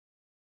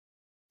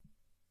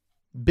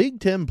Big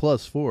Ten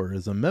Plus 4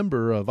 is a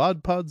member of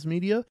Odd Pods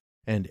Media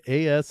and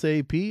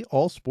ASAP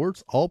All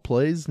Sports All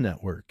Plays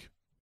Network.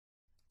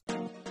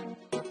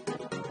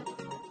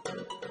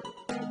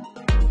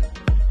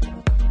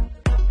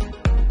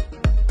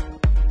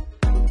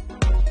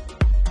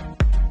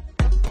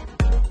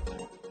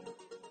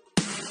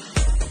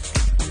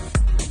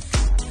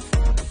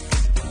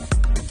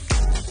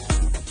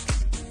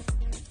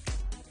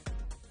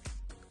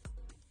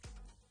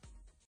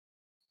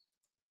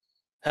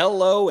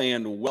 Hello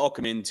and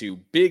welcome into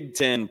Big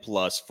Ten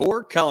Plus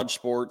 4 college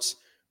sports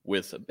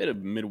with a bit of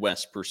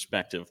Midwest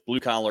perspective,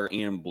 blue collar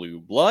and blue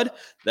blood.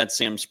 That's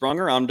Sam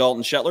Sprunger. I'm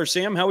Dalton Shetler.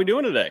 Sam, how are we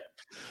doing today?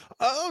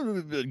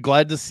 Oh,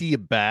 glad to see you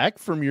back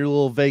from your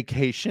little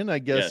vacation. I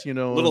guess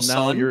little now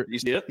sun. you're. You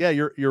see it? Yeah,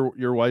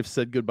 your wife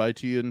said goodbye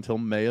to you until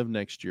May of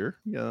next year.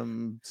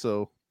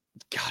 So.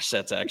 Gosh,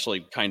 that's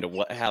actually kind of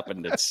what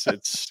happened.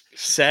 It's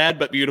sad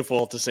but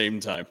beautiful at the same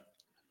time.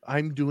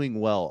 I'm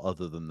doing well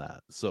other than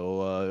that.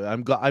 So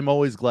I'm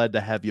always glad to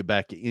have you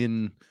back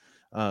in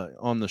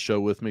on the show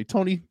with me.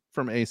 Tony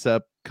from ASAP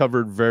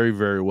covered very,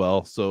 very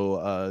well.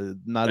 So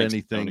not Thanks,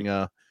 anything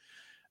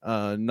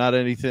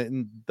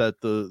that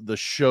the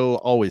show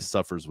always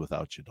suffers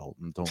without you,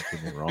 Dalton. Don't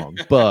get me wrong.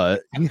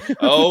 But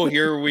oh,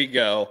 here we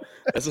go.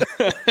 Is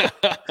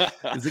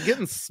it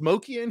getting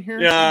smoky in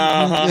here?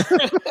 Yeah.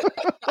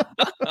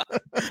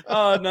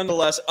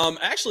 Nonetheless,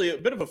 actually, a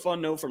bit of a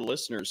fun note for the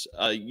listeners.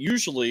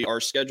 Usually, our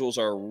schedules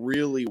are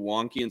really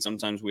wonky, and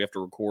sometimes we have to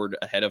record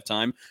ahead of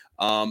time.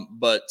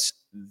 But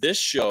this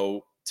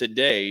show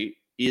today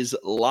is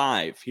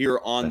live here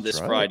on this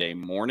Friday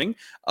morning.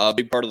 A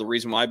big part of the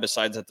reason why,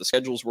 besides that the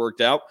schedule's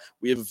worked out,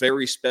 we have a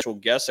very special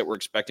guest that we're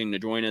expecting to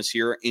join us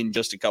here in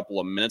just a couple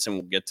of minutes, and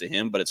we'll get to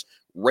him. But it's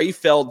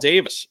Rapheal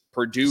Davis,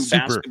 Purdue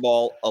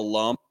basketball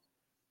alum.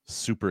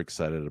 Super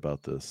excited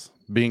about this.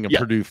 Being a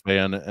Purdue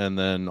fan, and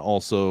then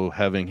also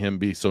having him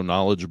be so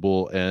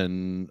knowledgeable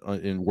and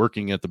in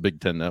working at the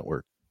Big Ten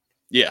Network.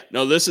 Yeah,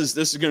 no, this is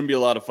going to be a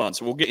lot of fun.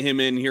 So we'll get him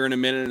in here in a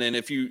minute. And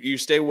if you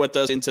stay with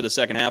us into the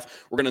second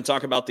half, we're going to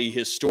talk about the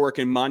historic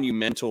and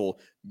monumental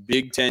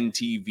Big Ten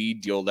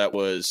TV deal that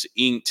was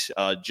inked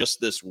just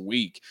this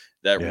week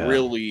that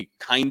really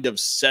kind of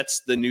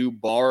sets the new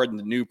bar and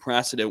the new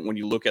precedent when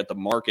you look at the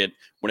market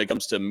when it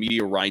comes to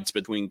media rights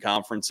between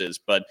conferences.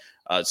 But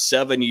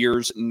 7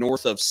 years,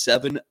 north of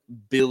 $7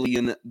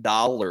 billion.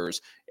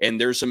 And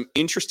there's some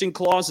interesting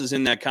clauses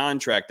in that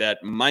contract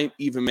that might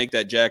even make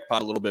that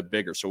jackpot a little bit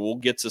bigger. So we'll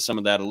get to some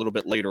of that a little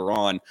bit later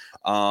on.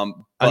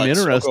 I'm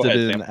interested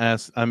in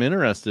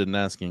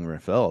asking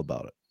Rapheal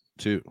about it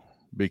too,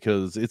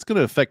 because it's going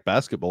to affect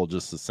basketball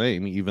just the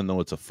same, even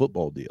though it's a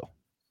football deal.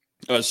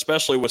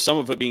 Especially with some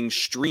of it being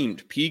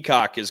streamed.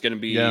 Peacock is going to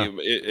be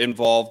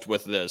involved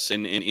with this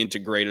and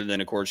integrated.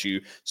 And of course, you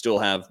still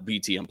have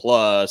BTN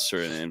Plus,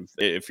 and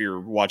if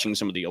you're watching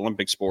some of the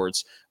Olympic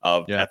sports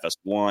of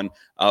FS1.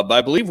 But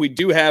I believe we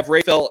do have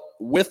Rapheal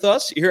with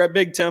us here at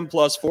Big Ten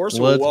Plus 4.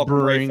 So let's welcome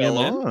bring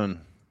Rapheal him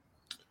on.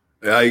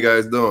 Hey, how you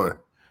guys doing?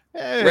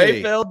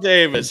 Hey, Rapheal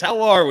Davis,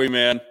 how are we,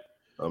 man?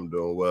 I'm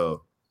doing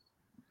well.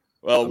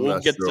 Well, I'm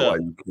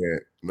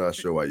not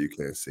sure why you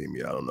can't see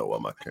me. I don't know why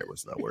my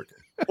camera's not working.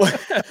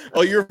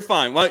 Oh, you're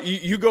fine. Well,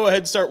 you go ahead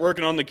and start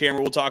working on the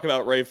camera. We'll talk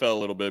about Rapheal a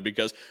little bit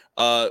because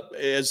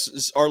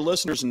as our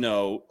listeners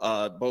know,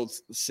 both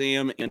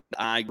Sam and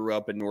I grew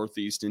up in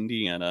Northeast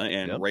Indiana,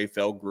 and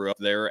Rapheal grew up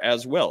there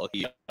as well.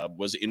 He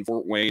was in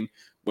Fort Wayne,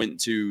 went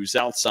to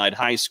Southside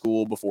High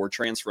School before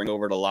transferring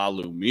over to La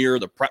Lumiere,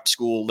 the prep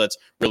school that's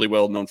really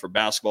well known for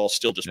basketball,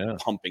 still just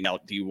pumping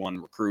out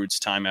D1 recruits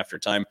time after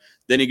time.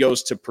 Then he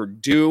goes to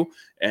Purdue,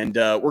 and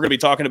we're going to be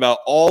talking about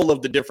all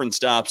of the different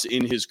stops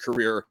in his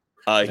career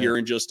here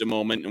in just a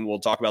moment, and we'll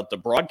talk about the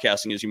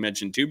broadcasting, as you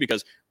mentioned, too,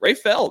 because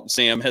Rapheal,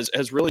 Sam,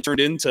 has really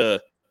turned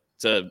into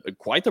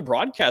quite the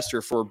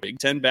broadcaster for Big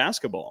Ten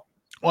basketball.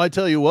 Well, I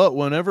tell you what,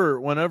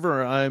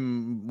 whenever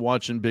I'm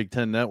watching Big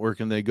Ten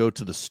Network and they go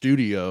to the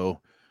studio,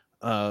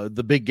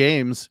 the big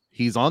games,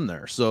 he's on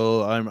there.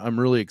 So I'm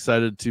really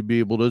excited to be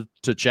able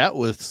to chat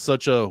with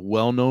such a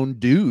well-known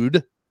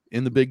dude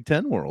in the Big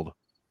Ten world.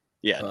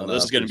 Yeah,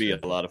 this is going to be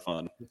a lot of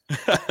fun.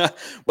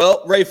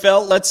 Well,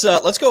 Rapheal,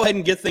 let's go ahead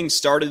and get things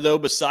started, though.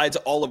 Besides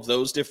all of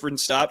those different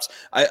stops,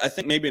 I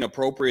think maybe an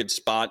appropriate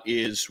spot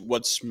is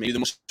what's maybe the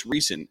most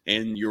recent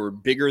and your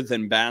Bigger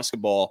Than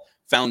Basketball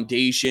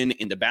foundation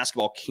and the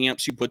basketball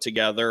camps you put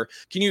together.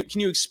 Can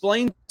you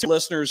explain to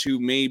listeners who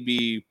may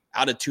be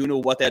out of tune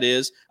of what that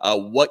is,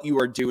 what you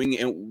are doing,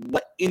 and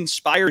what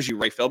inspires you,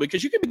 Rapheal?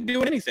 Because you could be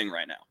doing anything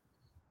right now.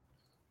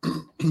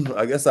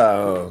 I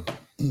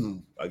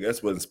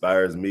guess what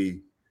inspires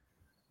me,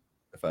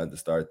 if I had to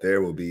start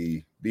there, will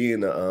be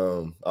being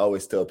I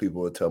always tell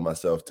people and tell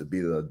myself to be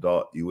the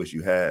adult you wish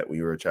you had when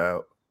you were a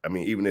child. I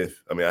mean,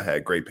 I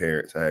had great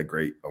parents, I had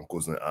great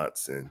uncles and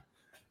aunts and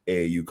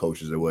AAU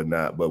coaches and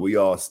whatnot, but we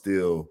all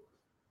still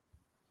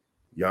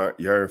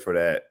yearn for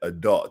that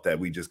adult that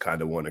we just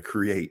kind of want to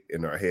create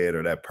in our head,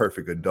 or that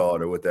perfect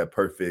adult, or what that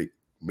perfect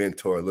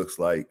mentor looks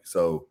like.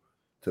 So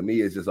to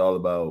me, it's just all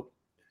about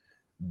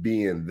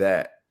being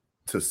that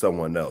to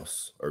someone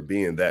else or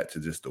being that to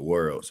just the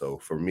world. So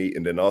for me,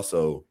 and then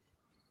also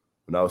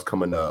when I was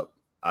coming up,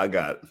 I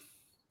got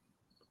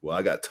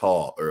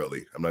tall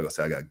early. I'm not gonna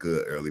say I got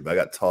good early, but I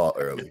got tall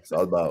early. So I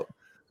was about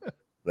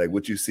like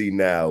what you see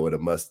now with a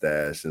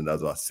mustache, and I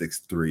was about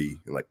 6'3"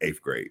 in like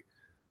 8th grade.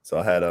 So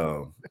I had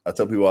I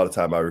tell people all the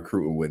time my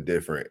recruiting went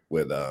different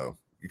with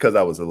because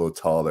I was a little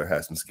taller,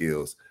 had some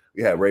skills.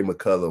 We had Ray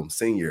McCullum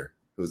Sr.,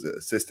 who was an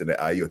assistant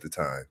at IU at the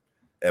time,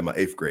 at my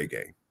 8th grade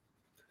game.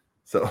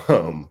 So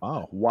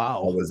I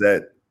wow. was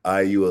at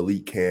IU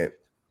Elite Camp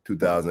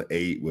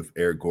 2008 with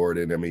Eric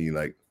Gordon. I mean,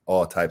 like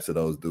all types of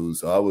those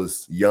dudes. So I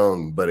was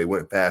young, but it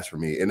went fast for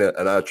me. And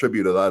I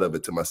attribute a lot of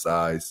it to my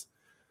size,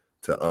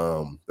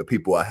 to the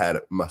people I had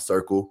in my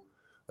circle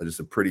are just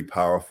a pretty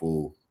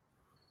powerful.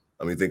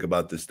 I mean, think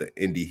about this, the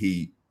Indy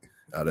Heat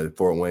out of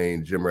Fort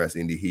Wayne, Jim Rass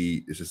Indy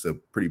Heat. It's just a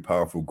pretty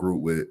powerful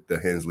group with the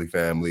Hensley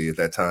family. At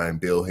that time,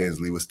 Bill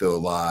Hensley was still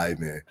alive,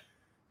 and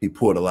he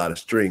pulled a lot of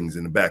strings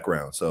in the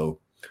background. So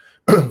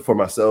for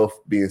myself,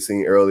 being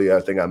seen early, I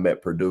think I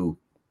met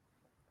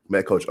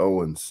Coach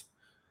Owens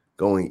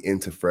going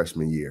into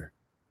freshman year.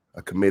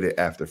 I committed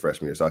after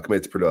freshman year. So I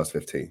committed to Purdue, I was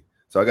 15.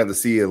 So I got to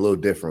see it a little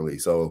differently.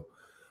 So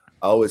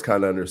I always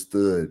kind of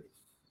understood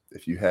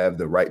if you have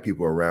the right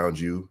people around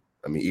you,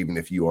 I mean, even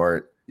if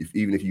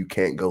you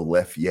can't go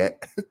left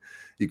yet,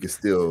 you can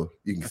still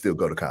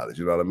go to college.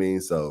 You know what I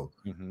mean? So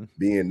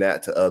being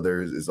that to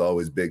others is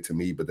always big to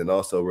me. But then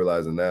also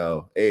realizing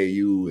now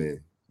AAU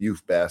and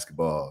youth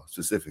basketball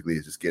specifically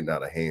is just getting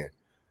out of hand.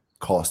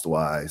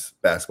 Cost-wise,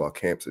 basketball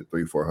camps at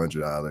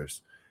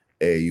 $300-400.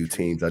 AAU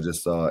teams, I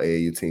just saw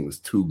AAU team was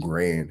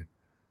 $2,000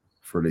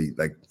 for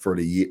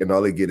the year, and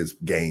all they get is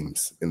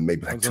games and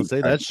maybe like two.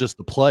 That's just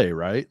the play,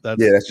 right?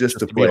 That's just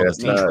the play. That's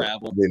not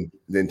travel.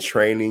 Then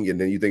training, and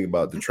then you think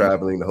about the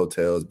traveling, the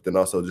hotels, but then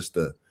also just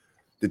the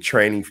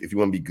training. If you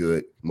want to be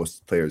good,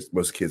 most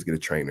kids get a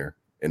trainer,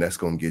 and that's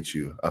going to get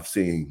you. I've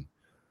seen,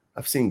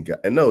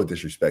 and no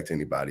disrespect to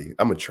anybody,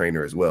 I'm a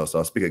trainer as well, so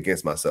I'll speak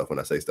against myself when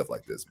I say stuff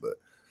like this, but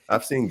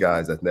I've seen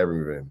guys that never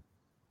even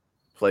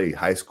played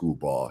high school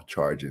ball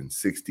charging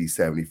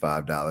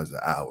 $60-75 an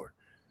hour.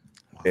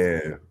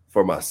 And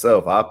for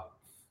myself,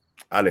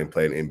 I didn't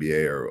play in the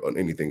NBA or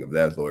anything of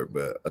that sort,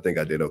 but I think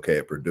I did okay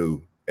at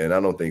Purdue. And I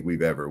don't think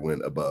we've ever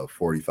went above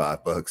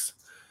 $45.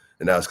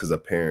 And that was because a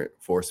parent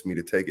forced me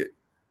to take it.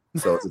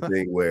 So it's a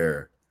thing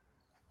where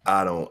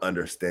I don't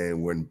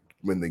understand when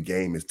the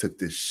game has took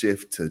this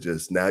shift to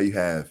just now you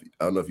have,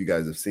 I don't know if you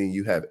guys have seen,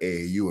 you have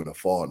AAU in the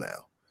fall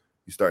now.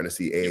 You're starting to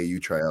see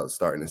AAU tryouts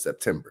starting in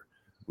September,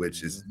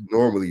 which is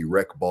normally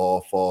rec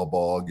ball, fall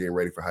ball, getting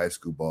ready for high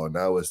school ball.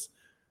 Now it's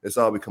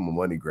all become a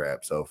money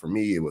grab. So for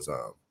me, it was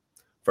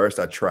first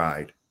I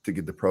tried to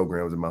get the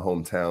programs in my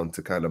hometown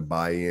to kind of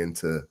buy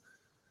into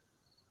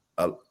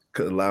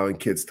allowing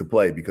kids to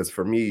play, because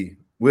for me,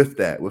 with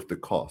the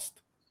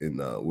cost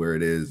and where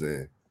it is,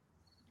 and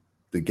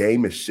the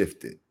game has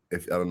shifted. I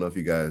don't know if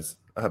you guys,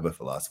 I have a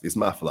philosophy. It's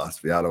my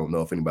philosophy. I don't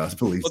know if anybody else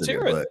believes in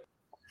it, but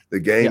the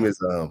game is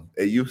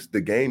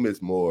the game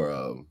is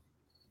more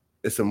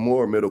it's a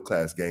more middle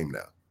class game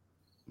now.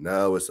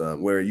 Now it's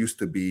where it used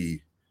to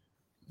be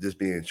just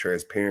being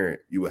transparent.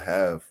 You would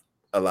have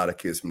a lot of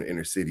kids from the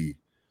inner city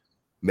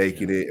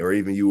making it, or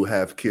even you would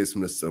have kids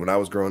from when I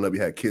was growing up,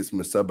 you had kids from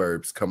the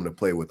suburbs coming to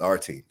play with our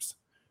teams.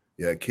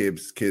 You had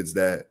kids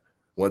that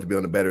wanted to be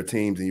on the better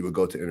teams, and you would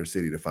go to inner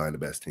city to find the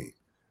best team.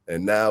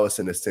 And now it's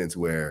in a sense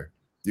where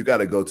you got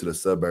to go to the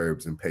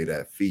suburbs and pay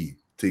that fee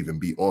to even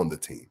be on the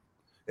team.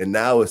 And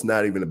now it's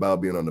not even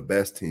about being on the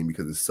best team,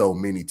 because there's so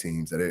many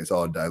teams that it's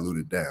all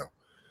diluted down.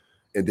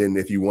 And then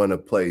if you want to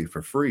play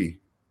for free,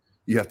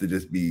 you have to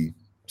just be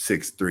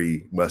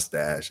 6'3",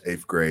 mustache,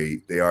 8th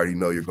grade. They already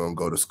know you're going to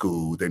go to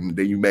school. Then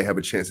you may have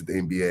a chance at the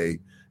NBA.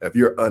 If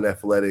you're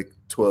unathletic,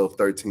 12,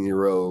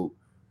 13-year-old,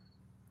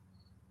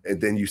 and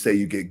then you say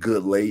you get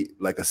good late,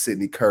 like a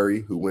Sidney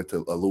Curry who went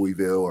to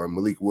Louisville, or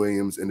Malik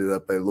Williams ended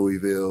up at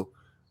Louisville,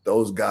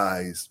 those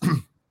guys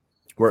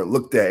weren't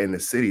looked at in the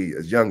city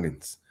as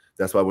youngins.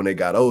 That's why when they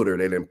got older,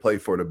 they didn't play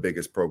for the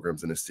biggest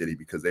programs in the city,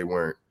 because they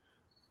weren't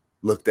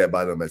looked at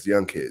by them as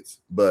young kids.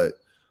 But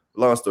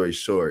long story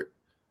short,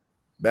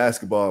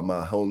 basketball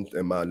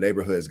in my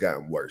neighborhood has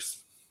gotten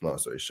worse. Long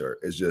story short,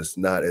 it's just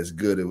not as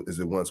good as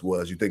it once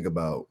was. You think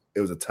about,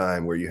 it was a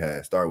time where you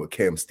had started with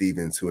Cam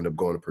Stevens, who ended up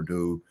going to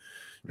Purdue.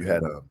 You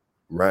had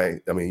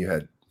you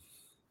had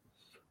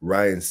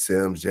Ryan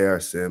Sims,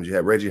 J.R. Sims. You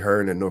had Reggie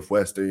Hearn at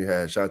Northwestern. You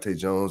had Shante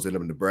Jones ended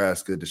up in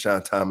Nebraska.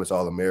 Deshaun Thomas,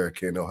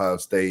 All-American, Ohio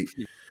State.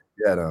 You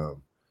had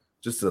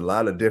just a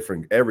lot of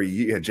different every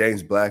year. You had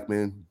James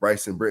Blackman,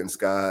 Bryson Britton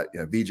Scott,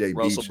 you had VJ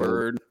Russell Beecham,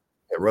 Bird.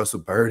 you had Russell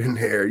Bird in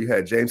there. You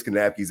had James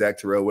Kanapke, Zach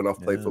Terrell went off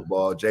to play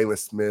football, Jalen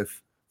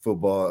Smith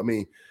football. I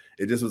mean,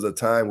 it just was a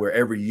time where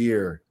every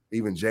year,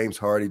 even James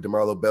Hardy,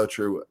 DeMarlo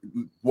Belcher,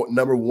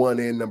 number 1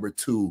 and number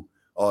 2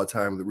 all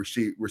time,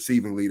 the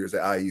receiving leaders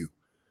at IU.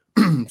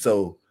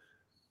 So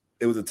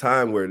it was a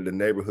time where the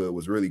neighborhood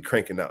was really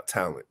cranking out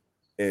talent.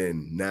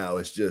 And now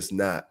it's just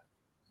not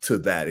to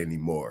that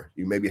anymore.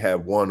 You maybe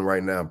have one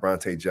right now,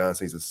 Bronte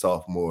Johnson, he's a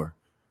sophomore.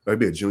 or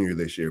be a junior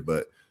this year,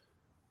 but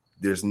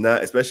there's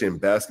not, especially in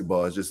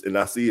basketball, it's just, and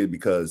I see it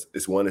because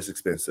it's one, it's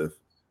expensive.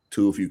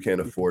 Two, if you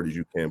can't afford it,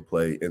 you can't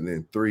play. And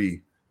then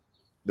three,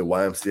 the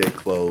YMCA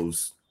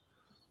closed,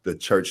 the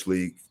church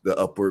league, the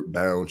Upward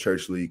Bound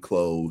Church League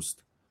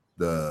closed,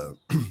 the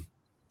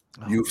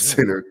youth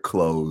center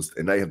closed,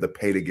 and now you have to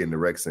pay to get in the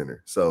rec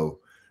center. So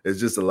it's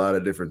just a lot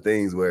of different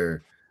things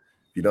where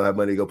if you don't have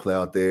money to go play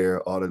out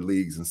there, all the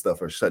leagues and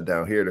stuff are shut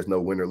down here. There's no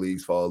winter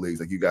leagues, fall leagues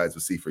like you guys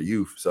would see for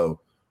youth. So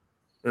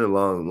in a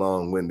long,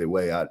 long-winded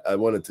way, I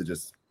wanted to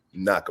just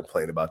not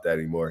complain about that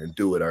anymore and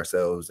do it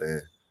ourselves.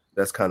 And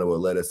that's kind of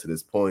what led us to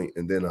this point.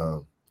 And then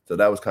so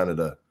that was kind of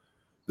the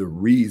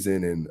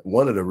reason, and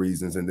one of the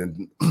reasons. And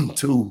then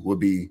two would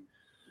be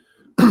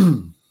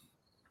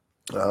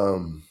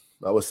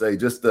I would say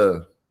just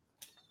a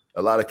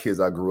lot of kids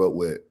I grew up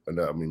with, and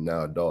I mean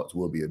now adults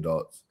will be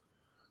adults.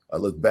 I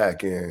look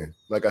back and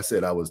like I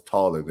said, I was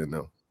taller than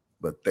them,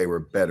 but they were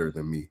better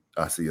than me.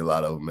 I see a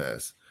lot of them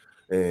as.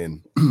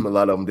 And a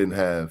lot of them didn't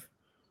have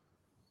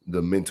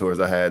the mentors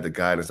I had, the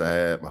guidance I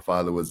had. My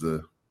father was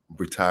a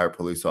retired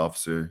police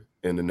officer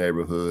in the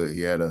neighborhood.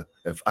 He had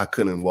if I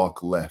couldn't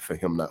walk left for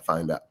him not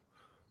find out.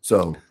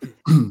 So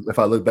if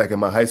I look back at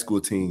my high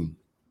school team,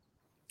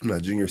 my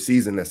junior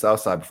season at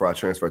Southside before I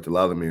transferred to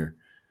Lalomere,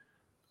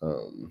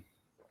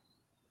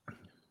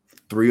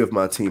 3 of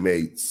my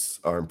teammates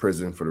are in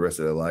prison for the rest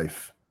of their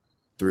life.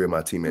 3 of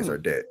my teammates are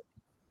dead.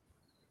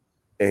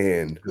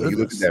 And when you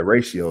look at that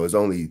ratio, it's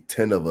only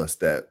 10 of us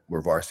that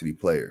were varsity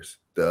players.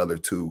 The other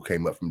 2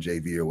 came up from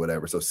JV or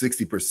whatever. So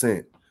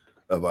 60%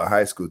 of our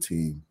high school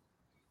team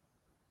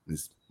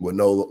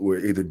were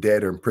either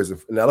dead or in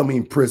prison. And I don't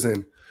mean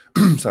prison.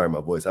 Sorry,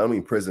 my voice. I don't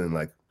mean prison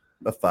like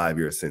a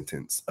 5-year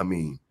sentence. I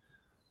mean,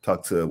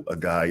 talked to a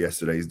guy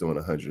yesterday. He's doing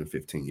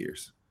 115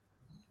 years.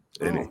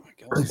 And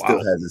he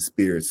still has his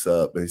spirits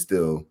up. And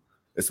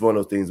it's one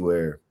of those things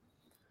where,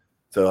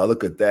 so I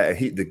look at that.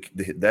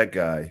 And that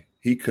guy,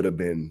 he could have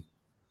been,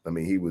 I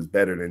mean, he was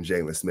better than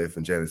Jalen Smith,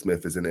 and Jalen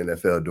Smith is in the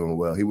NFL doing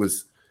well. He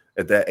was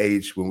at that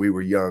age when we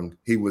were young,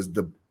 he was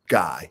the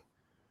guy.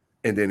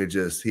 And then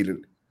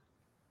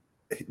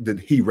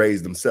he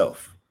raised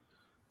himself.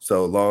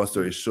 So long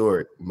story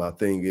short, my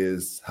thing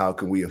is, how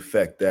can we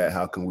affect that?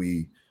 How can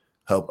we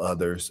help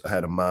others? I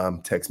had a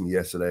mom text me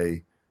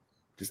yesterday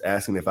just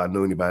asking if I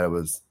knew anybody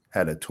that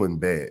had a twin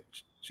bed.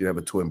 She had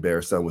a twin bed.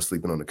 Her son was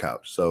sleeping on the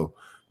couch. So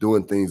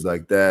doing things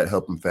like that,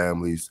 helping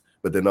families,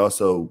 but then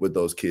also with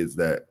those kids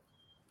that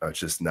are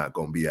just not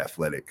going to be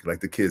athletic, like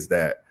the kids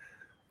that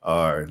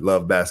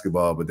love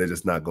basketball, but they're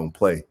just not going to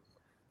play.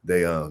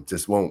 They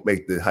just won't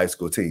make the high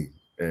school team.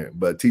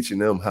 But teaching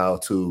them how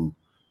to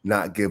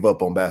not give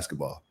up on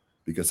basketball,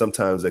 because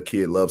sometimes a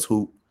kid loves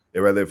hoop,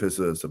 and whether if it's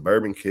a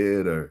suburban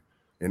kid or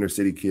inner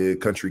city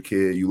kid, country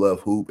kid, you love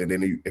hoop, and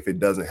then if it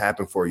doesn't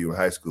happen for you in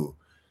high school,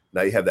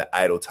 now you have that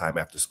idle time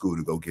after school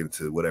to go get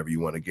into whatever you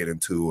want to get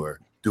into or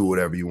do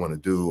whatever you want to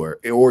do,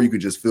 or you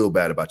could just feel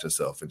bad about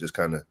yourself and just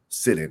kind of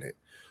sit in it.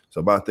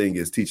 So my thing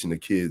is teaching the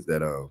kids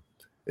that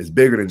it's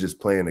bigger than just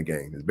playing a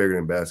game. It's bigger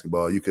than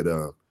basketball. You could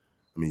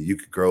you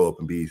could grow up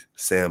and be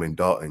Sam and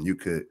Dalton. You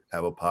could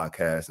have a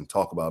podcast and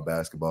talk about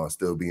basketball and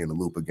still be in the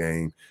loop of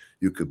game.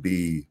 You could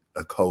be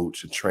a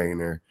coach, a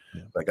trainer.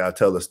 Yeah. Like I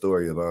tell the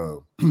story of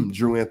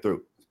Drew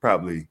Anthrop,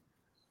 probably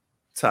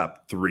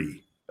top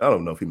 3. I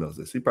don't know if he knows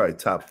this. He probably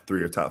top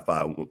 3 or top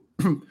 5.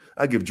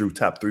 I give Drew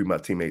top 3 of my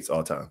teammates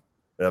all time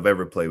that I've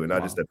ever played with,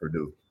 not just at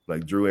Purdue.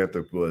 Like Drew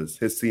Anthrop was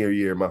his senior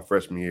year, my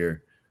freshman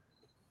year.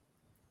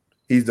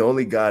 He's the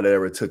only guy that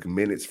ever took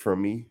minutes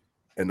from me,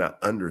 and I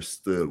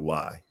understood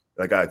why.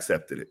 Like I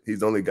accepted it.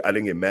 He's the only guy. I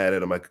didn't get mad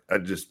at him.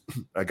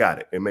 I got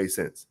it. It made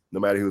sense. No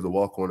matter if he was a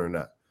walk-on or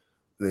not.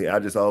 I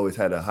just always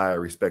had a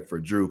higher respect for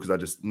Drew because I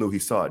just knew he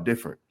saw it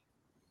different.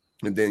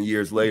 And then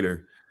years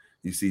later,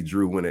 you see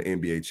Drew win an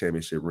NBA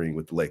championship ring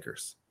with the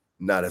Lakers,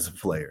 not as a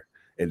player.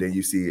 And then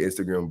you see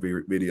Instagram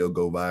video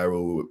go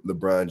viral with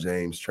LeBron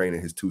James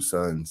training his 2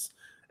 sons.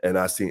 And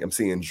I'm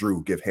seeing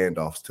Drew give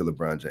handoffs to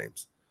LeBron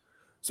James.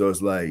 So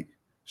it's like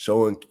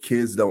showing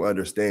kids don't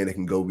understand they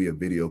can go be a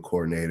video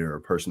coordinator or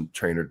person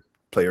trainer,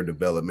 player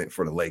development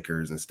for the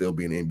Lakers and still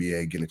be in the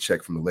NBA, getting a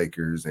check from the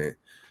Lakers, and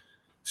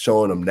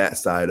showing them that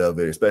side of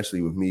it,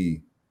 especially with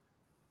me.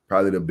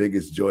 Probably the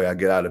biggest joy I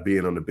get out of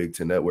being on the Big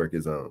Ten Network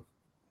is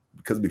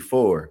because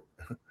before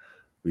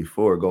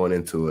going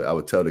into it, I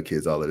would tell the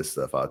kids all of this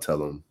stuff. I'll tell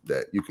them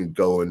that you can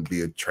go and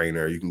be a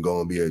trainer, you can go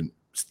and be a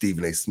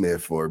Stephen A.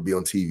 Smith or be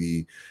on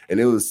TV. And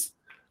I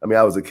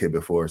was a kid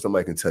before.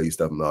 Somebody can tell you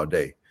stuff all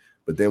day.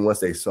 But then once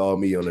they saw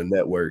me on the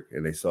network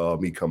and they saw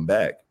me come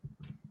back,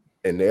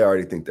 and they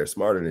already think they're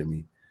smarter than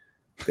me,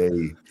 they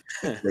see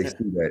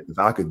that if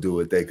I could do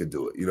it, they could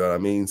do it. You know what I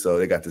mean? So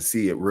they got to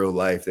see it real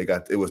life.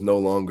 It was no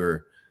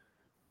longer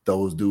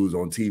those dudes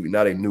on TV.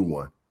 Now they knew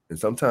one. And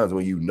sometimes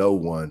when you know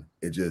one,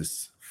 it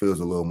just feels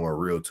a little more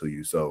real to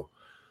you. So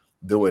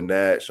doing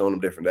that, showing them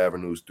different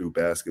avenues through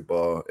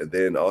basketball, and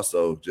then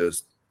also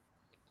just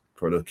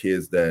for the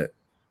kids that,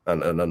 I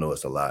know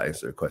it's a lot, I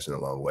answer the question a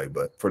long way,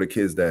 but for the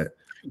kids that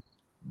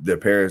their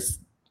parents,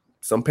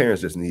 some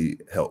parents just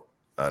need help.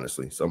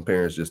 Honestly, some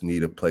parents just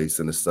need a place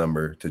in the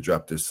summer to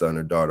drop their son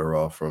or daughter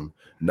off from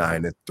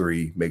 9 to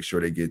 3, make sure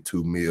they get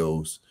 2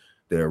 meals.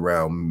 They're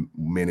around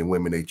men and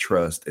women they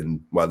trust,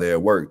 and while they're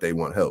at work, they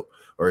want help.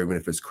 Or even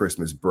if it's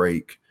Christmas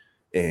break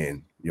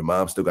and your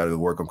mom still got to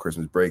work on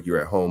Christmas break,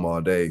 you're at home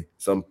all day.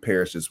 Some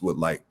parents just would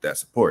like that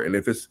support. And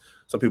if it's,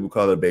 some people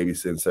call it a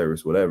babysitting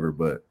service, whatever,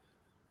 but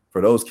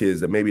for those kids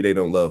that maybe they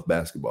don't love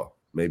basketball,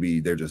 maybe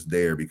they're just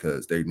there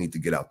because they need to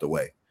get out the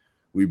way.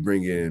 We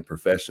bring in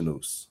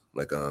professionals,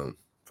 like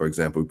for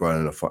example, we brought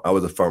in I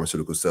was a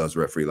pharmaceutical sales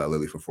rep for Eli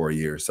Lilly for 4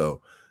 years,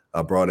 so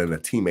I brought in a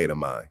teammate of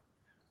mine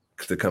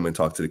to come and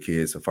talk to the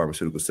kids, a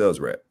pharmaceutical sales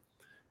rep.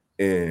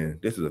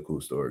 And this is a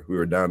cool story. We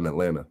were down in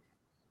Atlanta,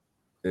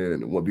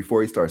 and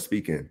before he started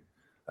speaking,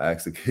 I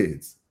asked the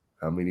kids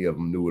how many of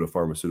them knew what a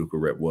pharmaceutical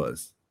rep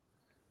was.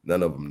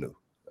 None of them knew.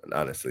 And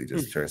honestly,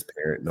 just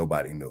transparent.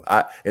 Nobody knew.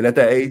 And at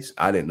that age,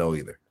 I didn't know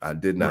either. I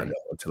did not know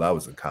until I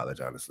was in college,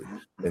 honestly.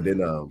 And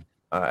then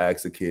I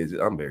asked the kids.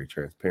 I'm very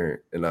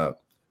transparent, and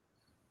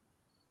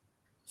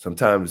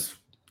sometimes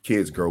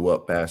kids grow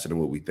up faster than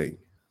what we think.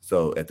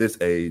 So at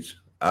this age,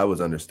 I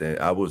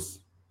was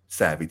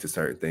savvy to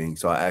certain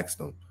things. So I asked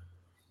them,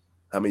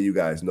 how many of you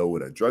guys know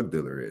what a drug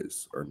dealer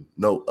is or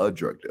know a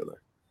drug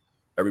dealer?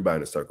 Everybody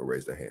in the circle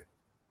raised their hand.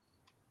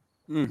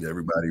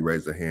 Everybody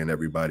raised their hand.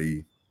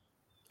 Everybody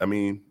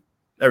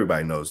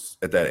knows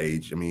at that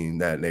age.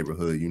 That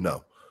neighborhood,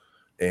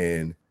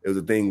 And it was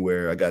a thing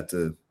where I got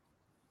to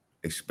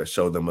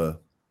show them a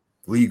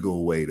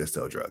legal way to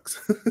sell drugs,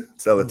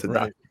 sell it to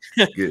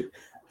doctors,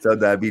 sell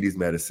diabetes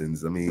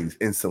medicines,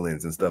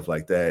 insulins and stuff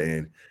like that.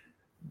 And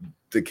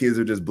the kids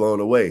are just blown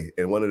away.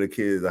 And one of the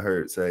kids I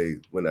heard say,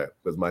 when I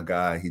was my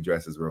guy, he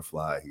dresses real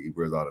fly. He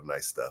wears all the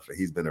nice stuff. And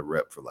he's been a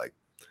rep for like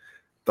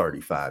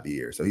 35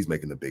 years. So he's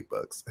making the big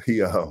bucks.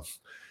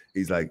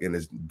 He's like in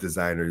his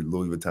designer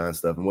Louis Vuitton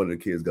stuff. And one of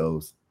the kids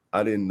goes,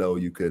 I didn't know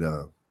you could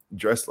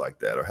dress like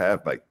that or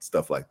have like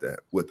stuff like that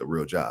with a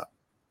real job.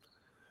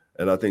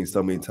 And I think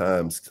so many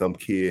times some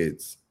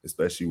kids,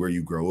 especially where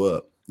you grow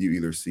up, you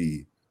either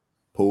see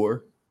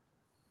poor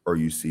or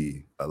you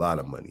see a lot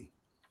of money.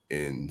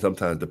 And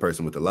sometimes the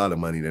person with a lot of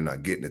money, they're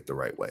not getting it the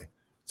right way.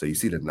 So you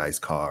see the nice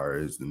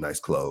cars, the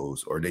nice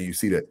clothes, or then you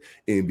see the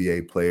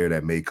NBA player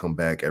that may come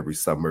back every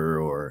summer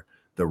or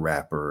the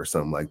rapper or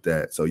something like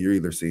that. So you're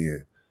either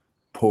seeing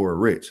poor or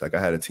rich. Like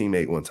I had a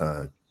teammate one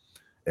time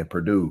at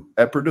Purdue.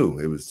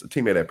 It was a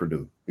teammate at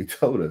Purdue. He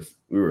told us,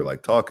 we were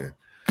like talking,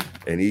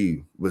 and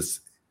he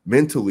was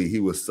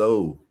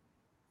so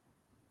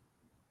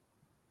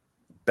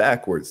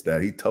backwards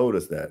that he told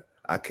us that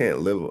I can't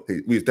live.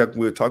 We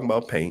were talking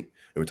about paint,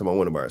 and we were talking about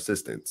one of our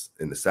assistants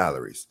and the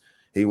salaries.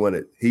 He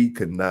wanted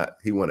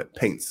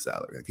paint's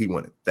salary. Like he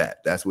wanted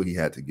that. That's what he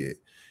had to get.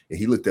 And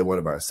he looked at one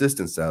of our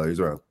assistants' salaries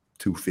around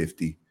 $250.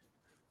 He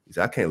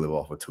said, I can't live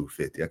off of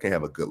 $250. I can't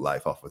have a good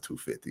life off of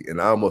 $250. And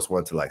I almost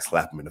wanted to like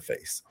slap him in the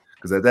face.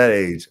 Because at that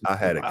age, I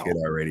had a kid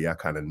already. I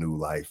kind of knew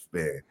life,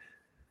 man.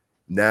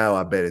 Now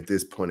I bet at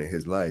this point in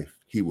his life,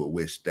 he would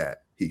wish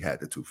that he had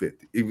the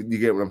 $250. You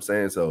get what I'm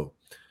saying? So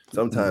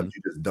sometimes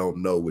you just don't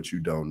know what you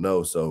don't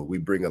know. So we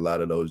bring a lot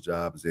of those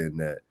jobs in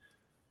that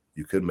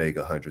you could make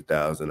 $100,000,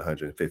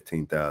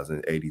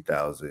 $115,000,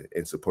 $80,000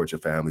 and support your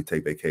family,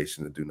 take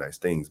vacation and do nice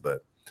things.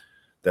 But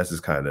that's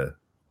just kind of,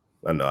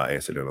 I know I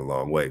answered it a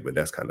long way, but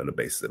that's kind of the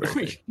basis of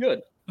everything.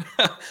 Good.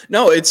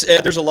 No, it's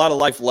there's a lot of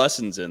life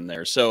lessons in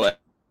there. So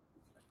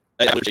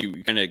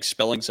you kind of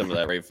expelling some of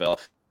that, Rapheal.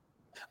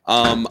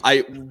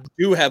 I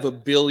do have a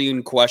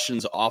billion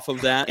questions off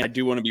of that, and I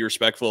do want to be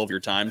respectful of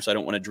your time, so I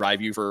don't want to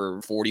drive you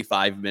for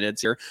 45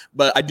 minutes here.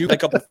 But I do have a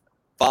couple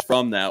thoughts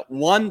from that.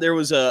 One, there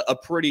was a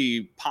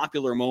pretty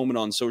popular moment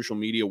on social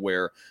media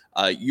where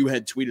you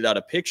had tweeted out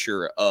a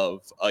picture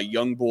of a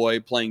young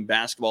boy playing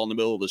basketball in the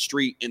middle of the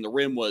street, and the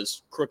rim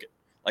was crooked.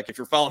 Like if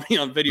you're following me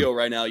on video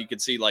right now, you can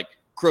see like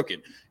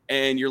crooked.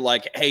 And you're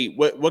like, hey,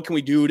 what can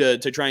we do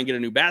to try and get a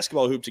new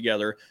basketball hoop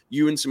together?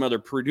 You and some other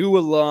Purdue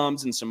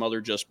alums and some other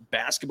just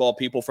basketball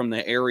people from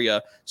the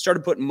area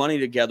started putting money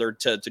together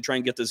to try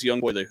and get this young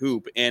boy the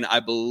hoop. And I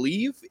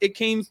believe it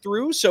came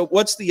through. So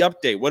what's the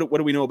update? What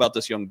do we know about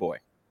this young boy?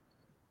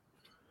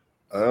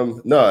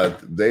 No,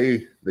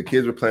 the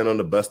kids were playing on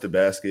the busted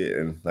basket.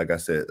 And like I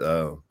said,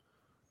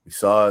 we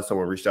saw it.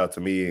 Someone reached out to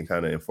me and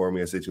kind of informed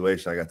me of the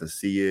situation. I got to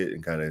see it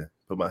and kind of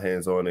put my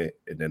hands on it.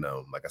 And then,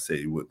 like I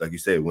said, like you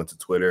said, went to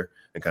Twitter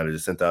and kind of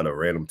just sent out a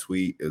random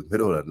tweet. It was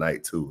middle of the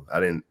night too.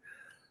 It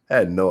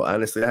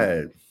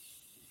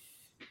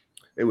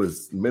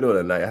was middle of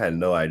the night. I had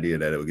no idea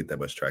that it would get that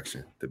much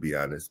traction, to be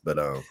honest. But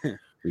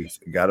we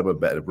got him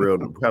probably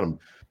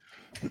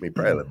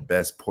the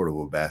best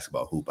portable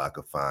basketball hoop I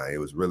could find. It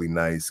was really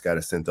nice. Got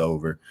it sent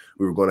over.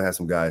 We were going to have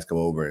some guys come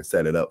over and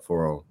set it up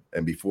for them.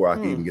 And before I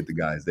could even get the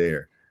guys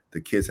there,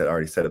 the kids had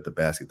already set up the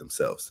basket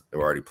themselves. They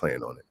were already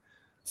playing on it.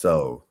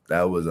 So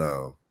that was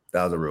a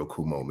real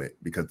cool moment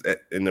because,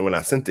 and then when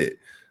I sent it,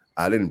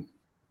 I didn't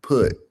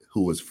put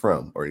who was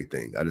from or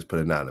anything. I just put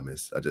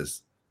anonymous.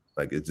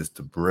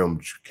 The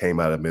rim came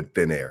out of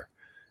thin air.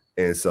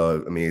 And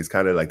so, I mean, it's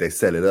kind of like they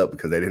set it up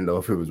because they didn't know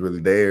if it was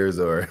really theirs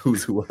or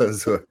whose it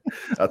was. Or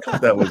I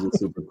thought that was just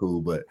super cool.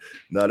 But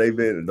no,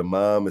 the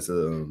mom is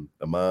a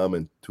mom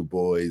and 2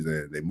 boys,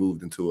 and they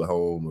moved into a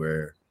home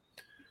where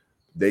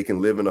they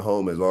can live in a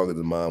home as long as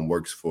the mom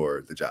works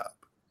for the job.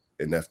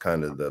 And that's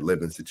kind of the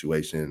living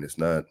situation. It's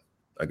not,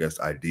 I guess,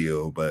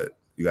 ideal, but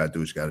you got to do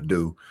what you got to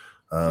do.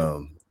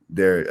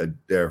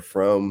 They're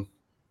from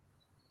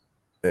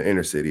an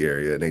inner city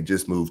area, and they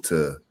just moved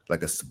to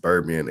like a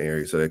suburban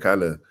area. So they're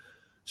kind of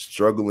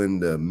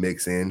struggling to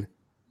mix in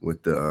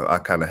with the I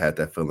kind of had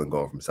that feeling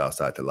going from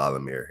Southside to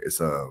Lalamere. It's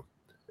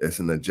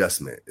an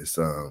adjustment. It's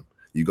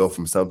you go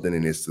from something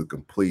and it's the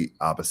complete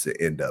opposite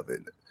end of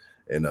it.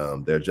 And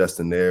they're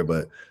adjusting there,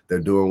 but they're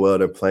doing well.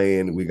 They're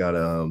playing. We got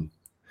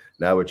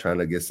now we're trying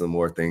to get some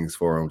more things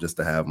for them just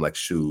to have them, like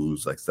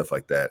shoes, like stuff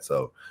like that.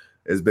 So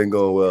it's been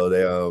going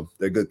well.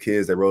 They're good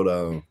kids. They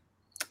wrote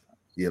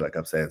like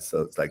I'm saying.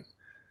 So it's like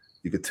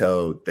you could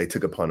tell they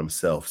took upon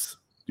themselves.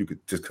 You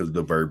could just because of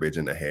the verbiage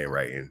and the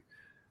handwriting.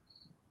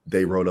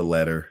 They wrote a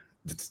letter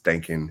just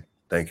thanking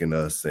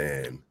us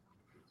and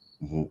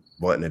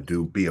wanting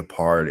to be a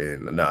part.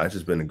 And no, it's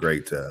just been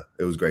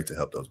it was great to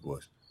help those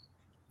boys.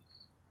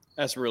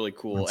 That's really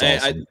cool.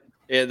 That's awesome.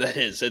 Yeah, that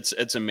is.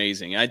 It's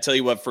amazing. I tell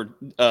you what, for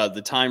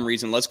the time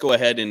reason, let's go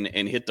ahead and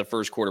hit the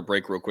first quarter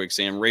break real quick,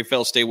 Sam.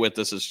 Rapheal, stay with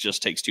us. It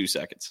just takes 2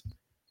 seconds.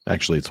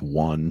 Actually, it's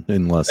 1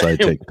 unless I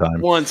take time.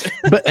 Once.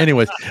 But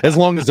anyways, as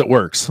long as it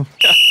works.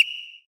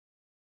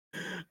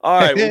 All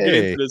right, we'll get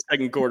into the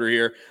second quarter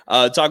here.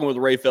 Talking with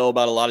Rapheal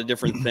about a lot of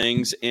different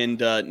things.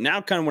 And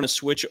now kind of want to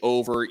switch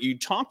over. You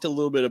talked a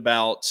little bit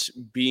about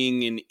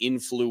being an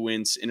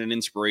influence and an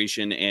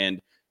inspiration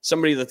and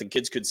somebody that the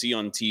kids could see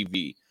on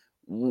TV.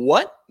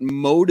 What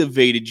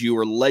motivated you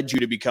or led you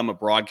to become a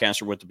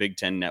broadcaster with the Big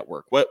Ten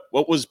Network? What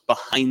was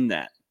behind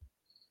that?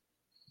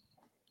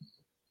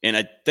 And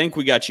I think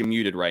we got you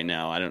muted right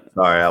now.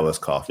 Sorry, I was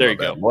coughing. There you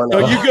go.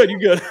 No, you're good. You're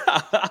good.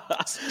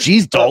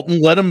 Jeez,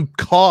 Dalton, let him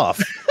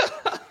cough.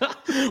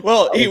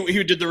 Well,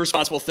 he did the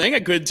responsible thing. I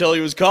couldn't tell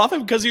he was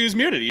coughing because he was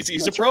muted.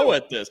 He's a pro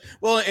at this.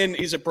 Well, and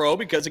he's a pro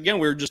because, again,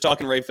 we were just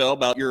talking, Rapheal,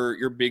 about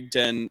your Big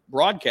Ten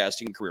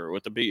broadcasting career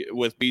with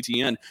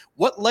BTN.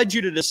 What led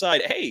you to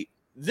decide, hey,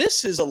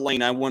 this is a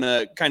lane I want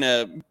to kind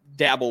of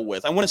dabble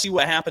with? I want to see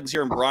what happens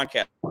here in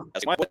broadcasting.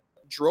 What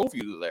drove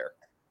you there?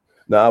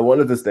 No, I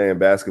wanted to stay in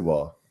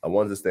basketball. I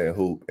wanted to stay in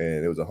hoop,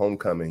 and it was a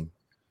homecoming.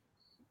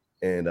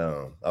 And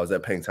I was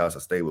at Paint's house. I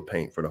stayed with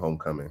Paint for the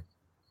homecoming.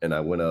 And I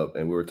went up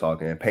and we were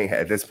talking. And Paint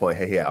at this point,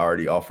 he had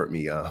already offered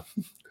me. I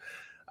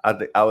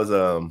think I was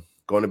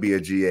going to be a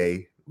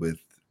GA with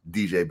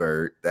DJ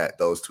Bird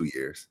those 2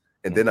 years,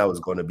 and then I was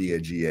going to be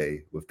a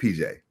GA with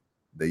PJ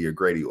the year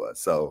Grady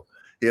was. So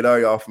he had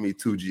already offered me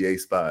 2 GA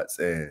spots.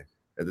 And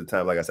at the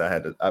time, like I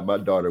said, my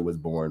daughter was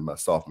born my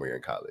sophomore year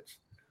in college.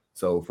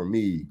 So for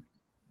me,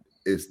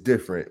 it's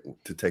different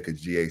to take a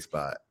GA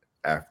spot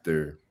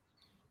after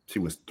she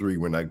was 3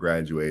 when I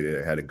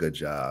graduated. I had a good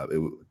job.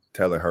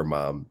 Telling her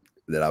mom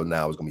that I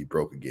was gonna be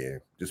broke again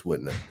just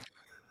went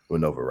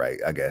over right,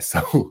 I guess.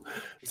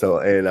 So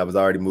and I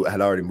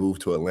had already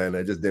moved to Atlanta.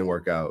 It just didn't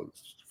work out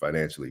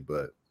financially,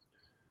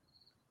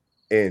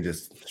 and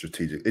just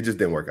strategic. It just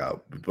didn't work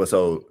out. But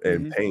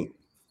Paint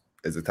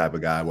is the type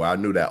of guy where I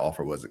knew that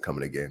offer wasn't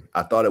coming again.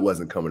 I thought it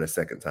wasn't coming a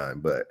second time,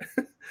 but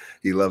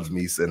he loves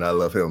me and I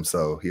love him,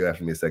 so he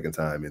offered me a second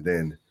time. And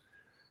then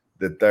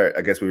the third,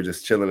 I guess we were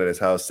just chilling at his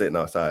house, sitting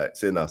outside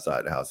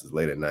the house. It's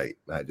late at night.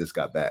 I just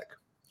got back.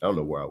 I don't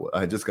know where I was.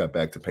 I just got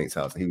back to Paint's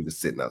house, and he was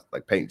just sitting out,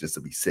 like Paint just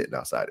to be sitting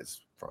outside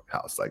his front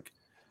house, like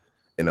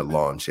in a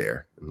lawn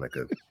chair, and look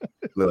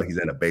like he's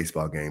in a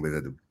baseball game, but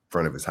at the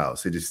front of his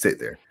house. He just sit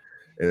there.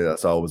 And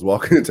so I was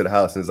walking into the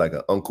house, and it's like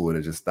an uncle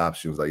that just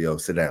stops you. Was like, "Yo,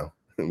 sit down."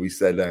 And we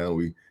sat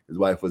down. His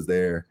wife was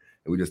there,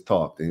 and we just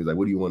talked. And he was like,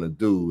 "What do you want to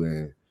do?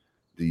 And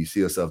do you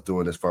see yourself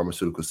doing this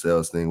pharmaceutical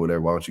sales thing,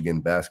 whatever? Why don't you get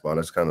in basketball?" And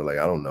that's kind of like,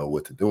 I don't know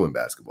what to do in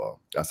basketball.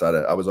 Outside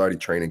of, I was already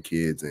training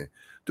kids and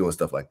doing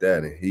stuff like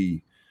that. And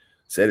he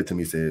said it to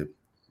me, he said,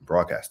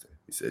 broadcasting.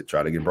 He said,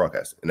 try to get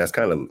broadcasting. And that's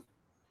kind of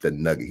the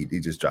nugget. He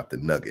just dropped the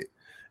nugget.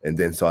 And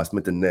then so I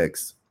spent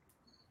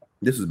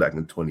this was back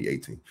in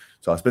 2018.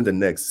 So I spent the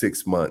next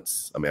 6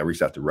 months. I mean, I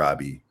reached out to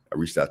Robbie. I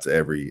reached out to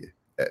every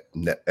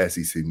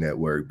SEC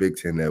network, Big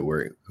Ten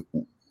network.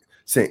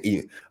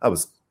 I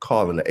was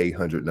calling the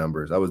 800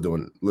 numbers. I was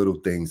doing little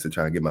things to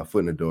try and get my foot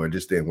in the door. It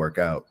just didn't work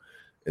out.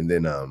 And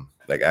then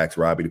asked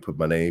Robbie to put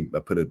my name. I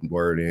put a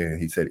word in.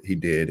 He said he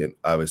did. And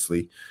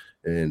obviously,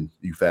 and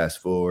you fast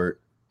forward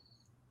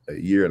a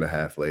year and a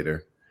half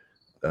later,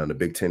 the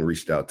Big Ten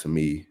reached out to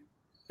me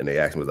and they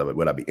asked me,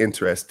 would I be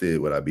interested?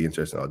 Would I be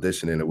interested in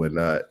auditioning or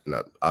whatnot? And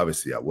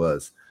obviously I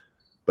was,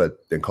 but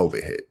then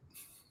COVID hit.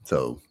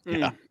 So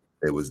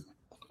it was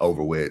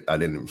over with. I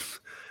didn't,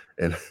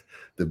 and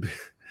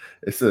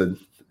it's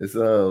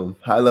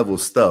high level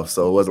stuff.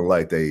 So it wasn't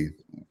like they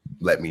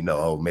let me know,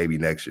 oh, maybe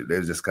next year.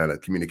 There's just kind of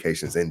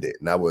communications ended.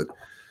 And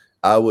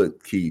I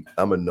would keep,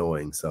 I'm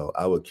annoying. So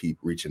I would keep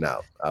reaching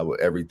out.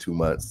 Every 2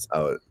 months,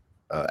 I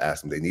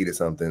asked them if they needed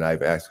something. I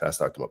even asked, can I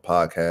start them a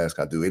podcast?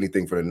 Can I do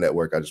anything for the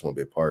network? I just want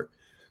to be a part.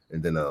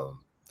 And then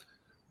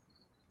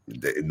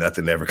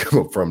nothing ever come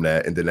up from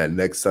that. And then that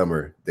next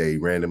summer, they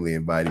randomly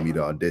invited me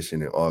to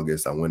audition in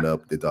August. I went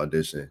up, did the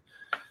audition.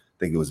 I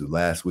think it was the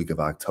last week of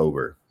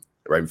October,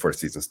 right before the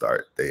season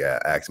start. They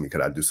asked me,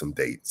 could I do some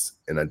dates?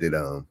 And I did.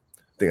 I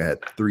think I had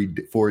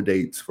 4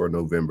 dates for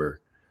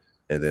November.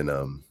 And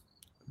then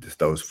just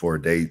those 4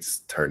 dates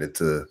turned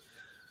into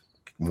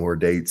more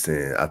dates,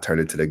 and I turned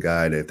it to the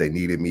guy that if they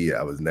needed me,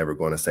 I was never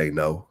going to say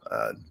no.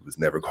 I was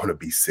never going to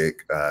be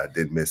sick.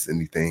 Didn't miss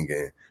anything,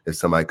 and if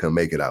somebody couldn't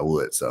make it, I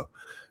would. So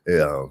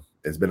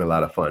it's been a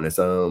lot of fun. It's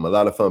a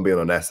lot of fun being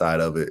on that side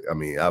of it. I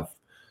mean,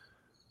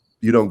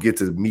 you don't get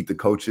to meet the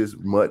coaches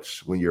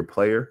much when you're a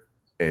player,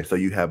 and so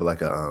you have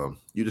like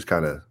you just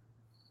kind of,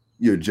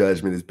 your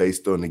judgment is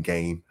based on the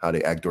game, how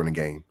they act during the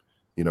game.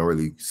 You don't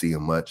really see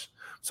them much.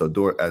 So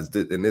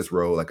in this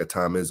role, like a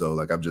Tom Izzo,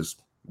 like I've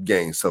just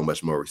gained so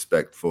much more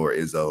respect for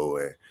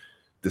Izzo and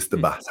just the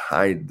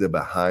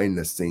behind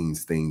the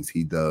scenes things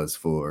he does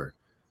for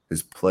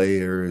his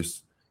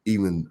players.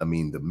 Even, I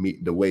mean,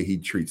 the way he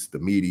treats the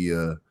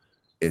media,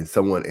 and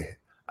someone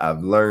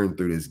I've learned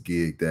through this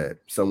gig that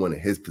someone in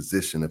his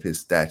position of his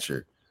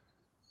stature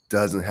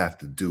doesn't have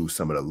to do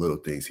some of the little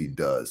things he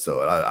does. So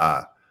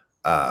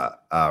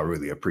I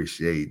really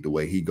appreciate the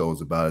way he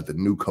goes about it. The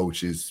new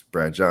coaches,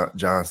 Brad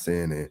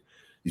Johnson, and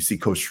you see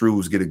Coach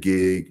Shrews get a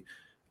gig.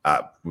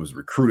 I was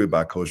recruited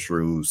by Coach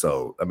Shrews.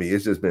 So, I mean,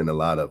 it's just been a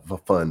lot of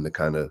fun to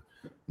kind of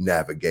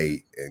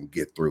navigate and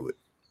get through it.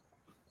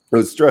 It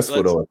was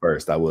stressful though at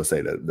first. I will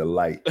say the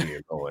light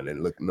being on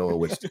and knowing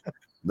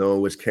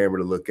which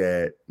camera to look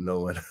at,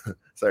 knowing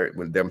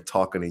when them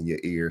talking in your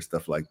ear,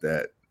 stuff like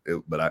that.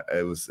 But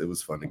it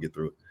was fun to get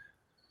through it.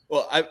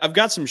 Well, I've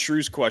got some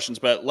Shrews questions,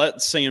 but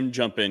let Sam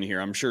jump in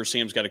here. I'm sure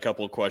Sam's got a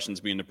couple of questions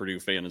being a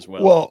Purdue fan as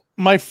well. Well,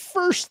 my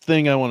first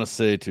thing I want to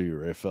say to you,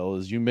 Rapheal,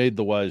 is you made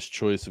the wise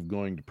choice of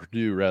going to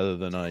Purdue rather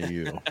than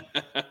IU.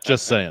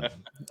 Just saying.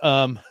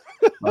 My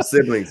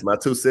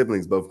 2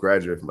 siblings both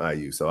graduated from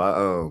IU.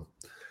 So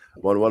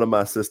one of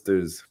my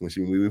sisters, when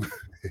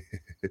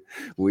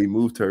we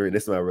moved her in,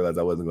 this is when I realized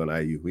I wasn't going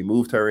to IU. We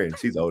moved her in.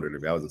 She's older than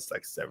me. I was in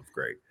like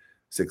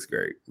 6th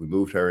grade. We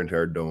moved her into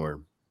her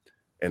dorm.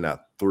 And I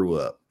threw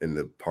up in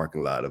the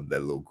parking lot of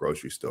that little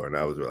grocery store. And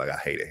I was like, I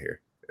hate it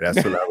here. And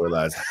that's when I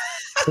realized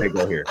I can't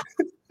go here.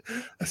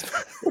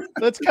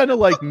 That's kind of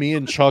like me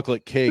and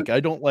chocolate cake.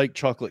 I don't like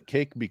chocolate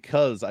cake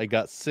because I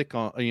got sick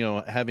on,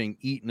 having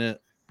eaten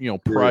it,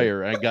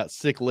 prior. I got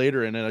sick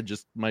later, and then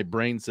my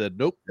brain said,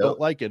 nope, don't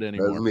like it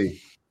anymore. That's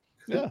me.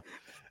 Yeah.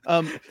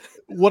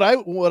 What I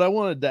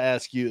wanted to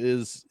ask you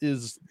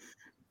is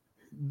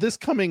this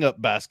coming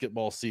up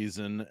basketball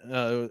season,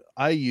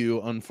 IU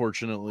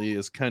unfortunately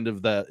is kind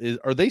of that.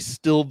 Are they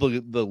still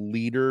the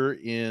leader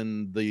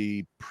in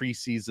the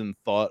preseason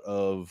thought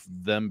of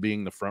them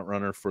being the front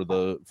runner for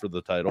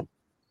the title?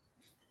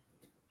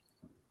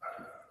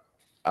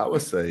 I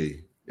would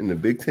say in the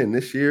Big Ten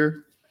this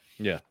year,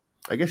 yeah.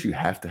 I guess you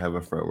have to have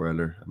a front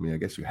runner. I mean, I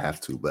guess you have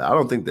to, but I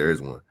don't think there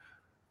is one.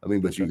 I mean,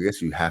 but I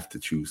guess you have to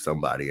choose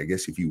somebody. I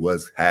guess if you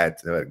had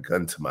a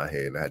gun to my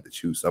head and I had to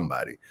choose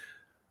somebody,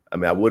 I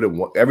mean, I wouldn't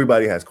want.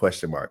 Everybody has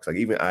question marks. Like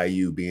even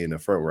IU being a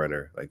front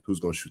runner, like who's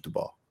going to shoot the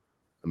ball?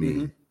 I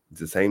mean, it's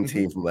the same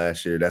team from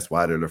last year. That's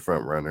why they're the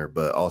front runner.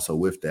 But also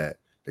with that,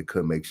 they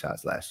couldn't make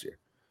shots last year.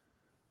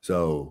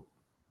 So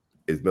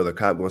is Miller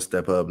Kopp going to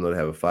step up? No, they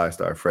have a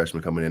 5-star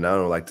freshman coming in. I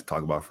don't like to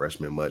talk about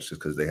freshmen much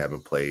just because they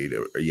haven't played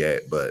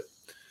yet, but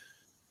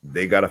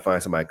they got to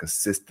find somebody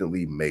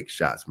consistently make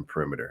shots from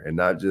perimeter and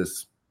not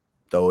just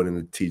throw it in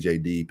the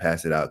TJD,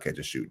 pass it out, catch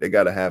a shoot. They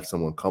got to have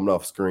someone coming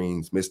off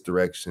screens,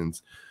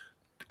 misdirections,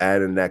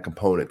 adding that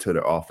component to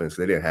their offense.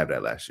 They didn't have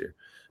that last year.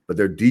 But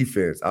their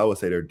defense, I would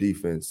say their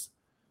defense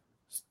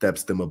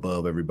steps them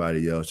above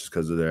everybody else just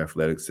because of their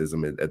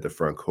athleticism at the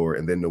front court.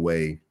 And then the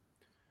way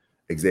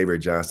Xavier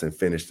Johnson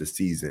finished the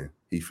season,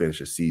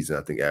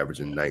 I think,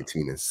 averaging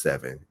 19 and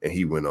 7. And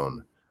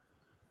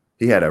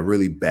he had a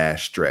really bad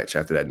stretch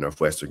after that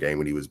Northwestern game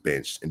when he was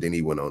benched. And then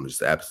he went on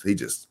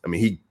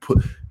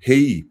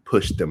he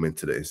pushed them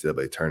into the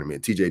NCAA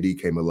tournament.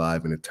 TJD came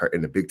alive in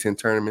the Big Ten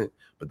tournament,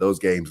 but those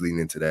games leading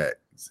into that,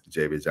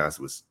 Xavier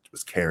Johnson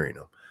was carrying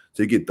them.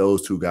 So you get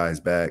those 2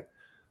 guys back,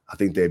 I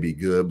think they'd be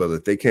good. But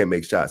if they can't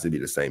make shots, it'd be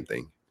the same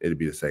thing. It'd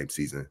be the same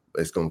season.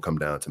 It's going to come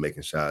down to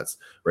making shots.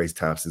 Race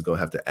Thompson's going to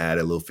have to add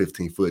a little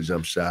 15-foot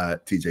jump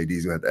shot.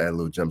 TJD's going to have to add a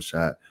little jump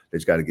shot. They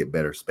just got to get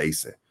better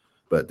spacing.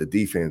 But the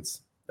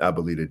defense, I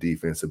believe the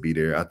defense will be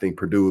there. I think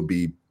Purdue will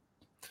be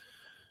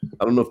 –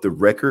 I don't know if the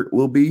record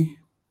will be,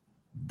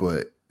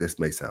 but this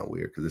may sound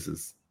weird because it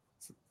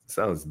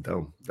sounds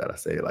dumb that I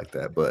say it like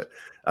that. But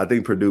I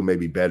think Purdue may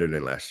be better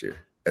than last year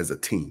as a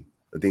team.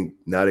 I think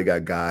now they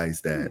got guys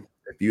that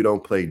if you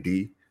don't play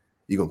D,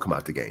 you're going to come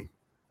out the game.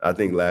 I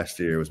think last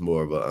year was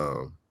more of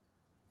a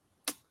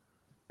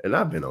and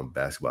I've been on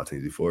basketball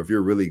teams before. If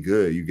you're really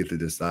good, you get to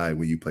decide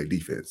when you play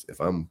defense.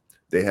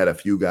 They had a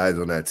few guys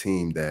on that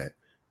team that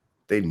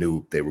they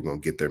knew they were going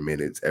to get their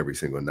minutes every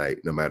single night,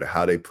 no matter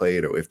how they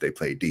played or if they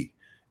played D.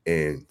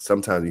 And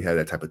sometimes you have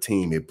that type of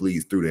team, it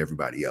bleeds through to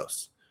everybody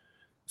else.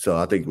 So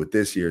I think with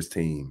this year's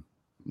team,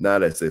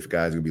 not as if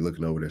guys will be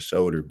looking over their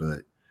shoulder,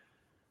 but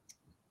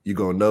you're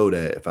going to know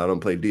that if I don't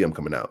play D, I'm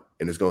coming out.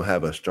 And it's going to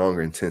have a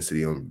stronger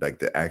intensity on like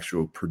the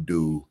actual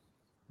Purdue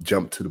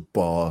jump to the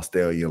ball,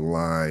 stay on your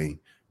line,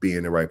 be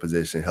in the right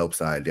position, help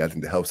side D. I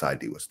think the help side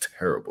D was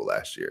terrible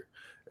last year.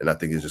 And I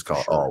think it's just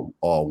called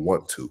all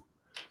want to.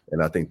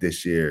 And I think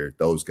this year,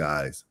 those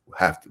guys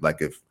have to,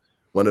 like if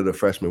one of the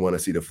freshmen want to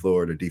see the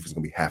floor, the defense is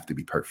going to have to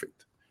be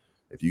perfect.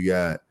 If you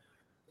got,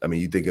 I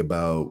mean, you think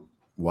about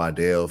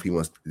Waddell, if he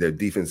wants, their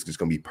defense is just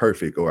going to be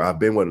perfect. Or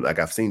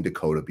I've seen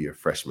Dakota be a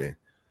freshman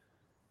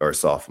or a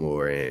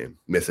sophomore and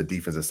miss a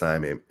defense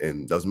assignment.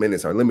 And those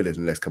minutes are limited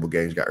in the next couple of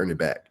games. You got to earn it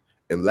back.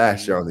 And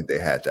last year, I don't think they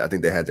had that. I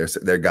think they had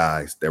their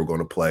guys. They were going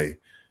to play.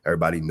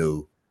 Everybody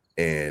knew.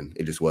 And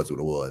it just was what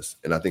it was.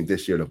 And I think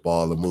this year, the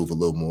ball will move a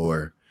little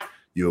more.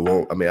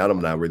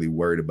 I'm not really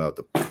worried about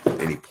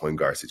any point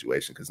guard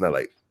situation because it's not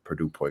like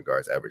Purdue point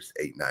guards average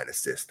 8-9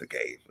 assists a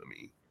game. I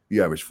mean,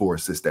 you average 4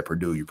 assists at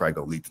Purdue, you're probably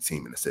going to lead the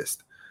team in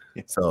assists.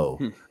 So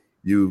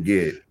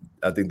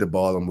I think the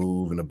ball will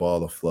move and the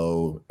ball will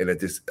flow. And I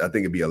think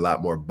it'd be a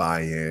lot more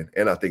buy-in.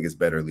 And I think it's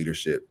better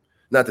leadership.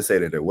 Not to say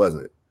that there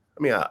wasn't.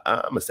 I mean,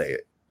 I'm going to say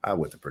it. I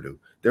went to Purdue.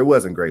 There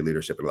wasn't great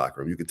leadership in the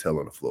locker room. You could tell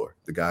on the floor.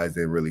 The guys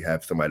didn't really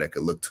have somebody that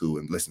could look to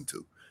and listen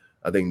to.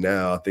 I think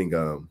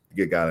you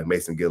get a guy like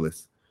Mason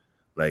Gillis,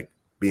 like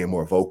being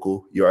more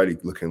vocal. You already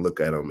look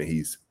at him and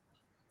he's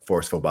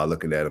forceful by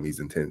looking at him. He's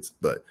intense.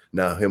 But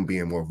now him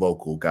being more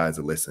vocal, guys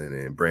are listening.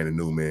 And Brandon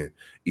Newman,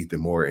 Ethan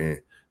Morton,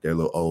 they're a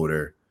little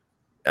older.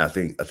 I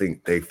think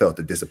they felt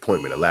the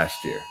disappointment of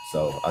last year.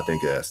 So I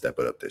think they'll step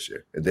it up this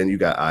year. And then you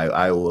got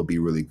Iowa will be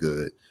really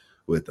good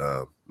with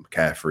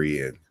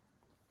McCaffrey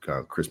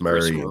and Chris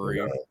Murray.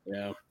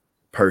 And,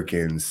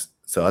 Perkins.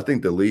 So I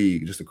think the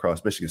league just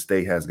across Michigan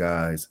State has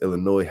guys.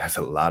 Illinois has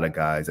a lot of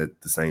guys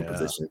at the same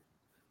position.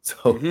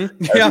 So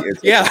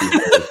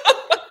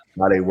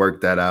how they work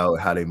that out,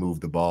 how they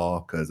move the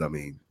ball. Because I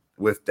mean,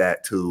 with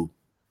that too,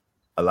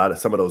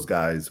 some of those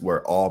guys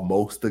were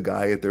almost the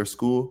guy at their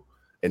school,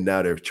 and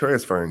now they're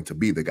transferring to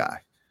be the guy.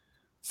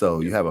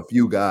 So you have a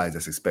few guys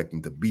that's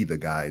expecting to be the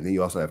guy, and then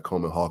you also have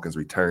Coleman Hawkins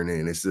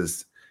returning. It's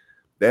just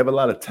they have a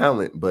lot of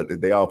talent,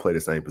 but they all play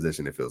the same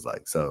position. It feels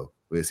like so.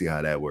 We'll see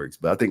how that works.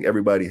 But I think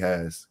everybody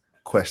has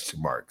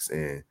question marks,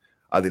 and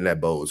I think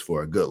that bodes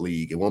for a good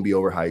league. It won't be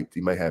overhyped.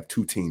 You might have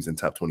 2 teams in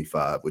top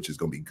 25, which is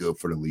going to be good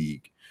for the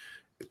league.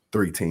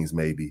 3 teams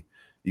maybe.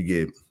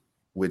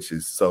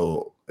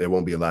 So there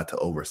won't be a lot to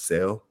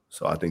oversell.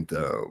 So I think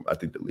the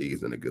league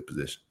is in a good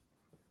position.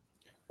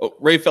 Oh,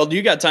 Rapheal, do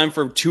you got time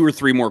for 2 or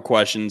 3 more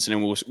questions, and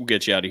then we'll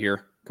get you out of here?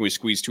 Can we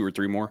squeeze 2 or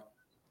 3 more?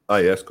 Oh,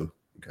 yeah, that's cool.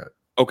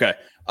 Okay.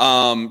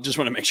 Just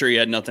want to make sure you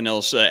had nothing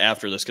else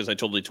after this because I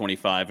told you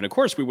 25. And of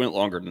course, we went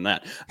longer than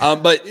that.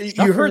 But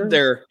you heard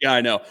there. Yeah, I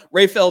know.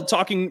 Rapheal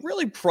talking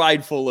really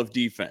prideful of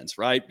defense,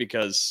 right?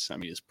 Because, I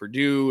mean, it's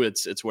Purdue.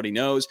 It's what he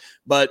knows.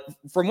 But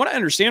from what I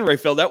understand,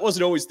 Rapheal, that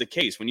wasn't always the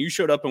case. When you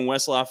showed up in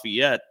West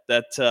Lafayette,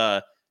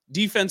 that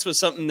defense was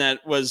something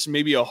that was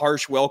maybe a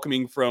harsh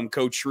welcoming from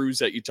Coach Shrews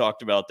that you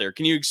talked about there.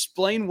 Can you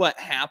explain what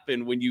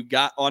happened when you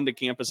got onto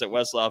campus at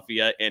West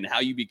Lafayette and how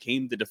you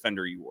became the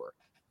defender you were?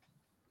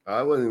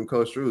 I wasn't even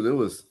Coach Shrews. It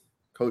was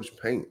Coach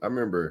Paint. I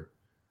remember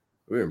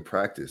we were in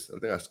practice. I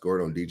think I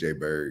scored on DJ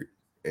Bird,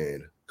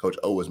 and Coach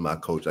O was my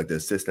coach. Like the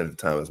assistant at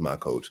the time was my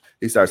coach.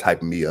 He starts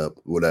hyping me up,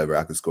 whatever.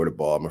 I could score the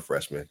ball. I'm a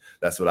freshman.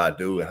 That's what I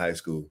do in high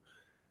school.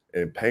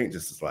 And Paint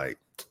just is like,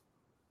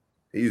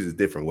 he uses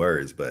different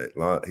words, but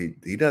he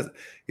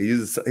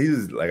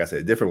uses, like I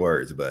said, different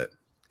words, but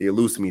he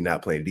alludes to me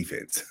not playing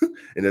defense.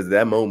 And at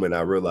that moment,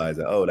 I realized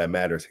that, that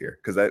matters here.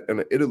 Because on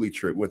an Italy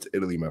trip, went to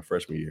Italy my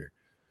freshman year.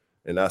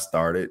 And I was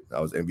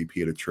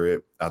MVP of the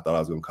trip. I thought I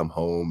was going to come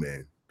home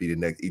and be the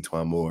next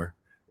Etwan Moore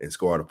and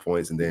score all the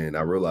points. And then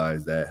I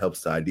realized that help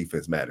side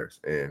defense matters.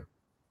 And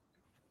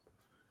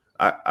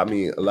I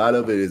mean, a lot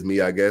of it is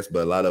me, I guess,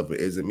 but a lot of it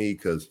isn't me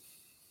because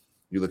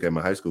you look at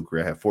my high school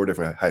career, I had 4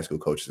 different high school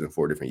coaches in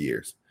 4 different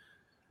years.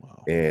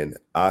 Wow. And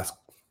I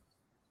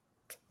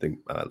think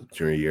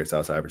junior year,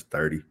 Southside averaged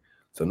 30.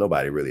 So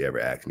nobody really ever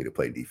asked me to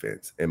play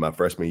defense. In my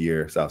freshman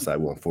year, Southside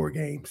won 4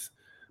 games.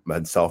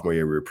 My sophomore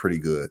year, we were pretty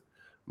good.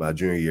 My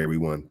junior year, we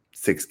won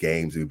 6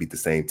 games. We beat the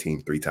same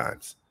team 3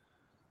 times.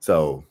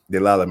 So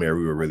then Lalamere,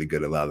 we were really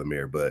good at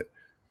Lalamere. But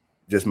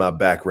just my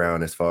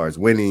background as far as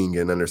winning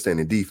and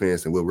understanding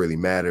defense and what really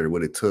mattered,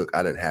 what it took,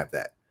 I didn't have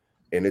that.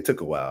 And it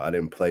took a while. I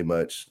didn't play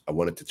much. I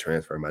wanted to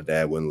transfer. My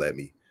dad wouldn't let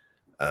me.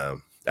 I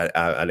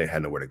didn't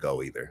have nowhere to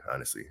go either,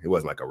 honestly. It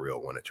wasn't like a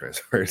real one to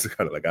transfer. It's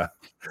kind of like, I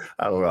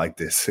don't like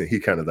this. And he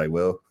kind of like,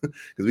 well,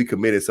 because we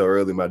committed so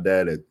early. My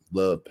dad had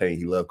loved Paint.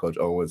 He loved Coach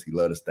Owens. He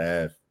loved the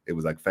staff. It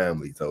was like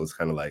family. So it was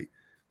kind of like,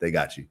 they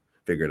got you.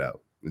 Figure it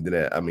out. And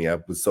then, I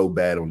was so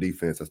bad on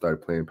defense, I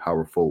started playing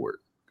power forward.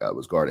 I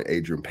was guarding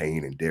Adrian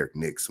Payne and Derek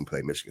Nix, who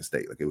played Michigan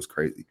State. Like, it was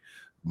crazy.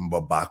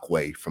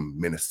 Mbakwe from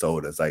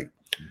Minnesota. It's like,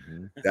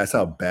 that's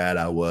how bad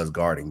I was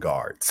guarding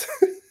guards.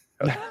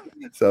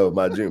 So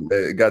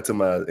it got to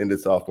my end of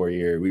sophomore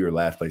year. We were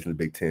last place in the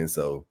Big Ten,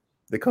 so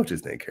the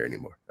coaches didn't care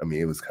anymore. I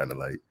mean, it was kind of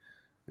like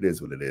it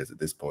is what it is at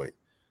this point.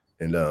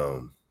 And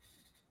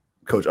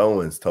Coach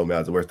Owens told me I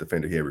was the worst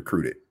defender he had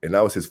recruited, and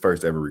I was his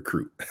first ever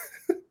recruit.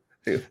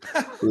 It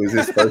was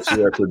his first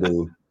year at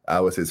Purdue. I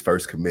was his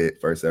first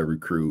commit, first ever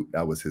recruit.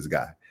 I was his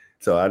guy.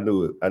 So I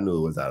knew it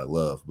was out of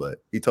love, but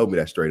he told me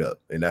that straight up,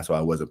 and that's why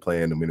I wasn't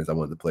playing the minutes I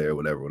wanted to play or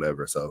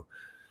whatever. So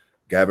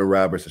Gavin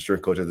Roberts, the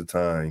strength coach at the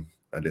time,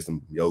 I did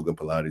some yoga and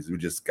Pilates. We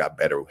just got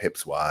better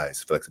hips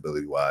wise,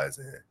 flexibility wise,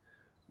 and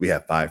we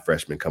had 5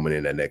 freshmen coming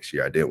in that next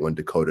year. I didn't want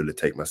Dakota to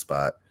take my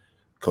spot.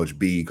 Coach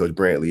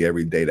Brantley,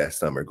 every day that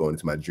summer going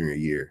into my junior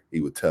year, he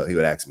would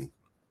ask me,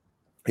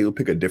 he would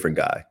pick a different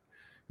guy.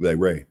 He'd be like,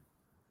 Ray,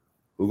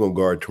 who's going to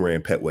guard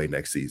Teran Petway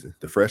next season?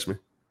 The freshman?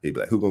 He'd be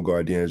like, who's going to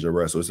guard D'Angelo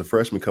Russell? It's a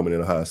freshman coming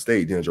in Ohio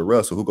State, D'Angelo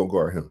Russell. Who's going to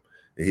guard him?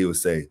 And he would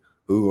say,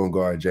 who's going to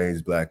guard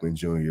James Blackman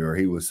Jr.? Or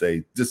he would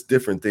say just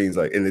different things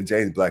like, and then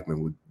James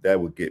Blackman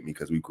would get me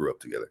because we grew up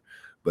together.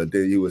 But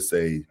then he would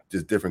say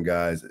just different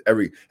guys.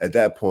 At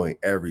that point,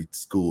 every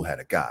school had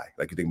a guy.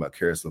 Like you think about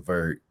Karis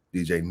LeVert,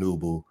 DJ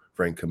Newble,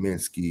 Frank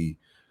Kaminsky.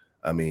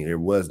 I mean, there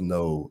was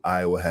no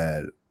Iowa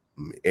had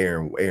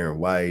Aaron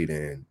White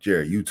and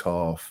Jerry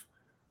Utoff.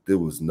 There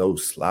was no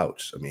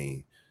slouch. I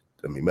mean,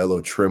 Melo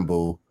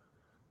Trimble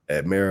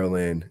at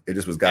Maryland. It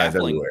just was guys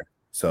everywhere.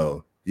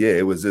 So yeah,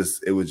 it was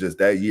just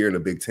that year in the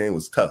Big Ten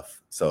was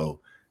tough. So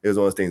it was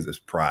one of those things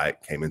that pride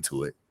came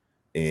into it,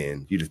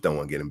 and you just don't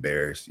want to get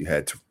embarrassed. You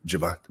had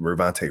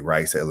Ravante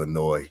Rice at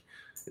Illinois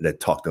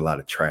that talked a lot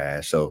of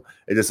trash. So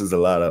it just was a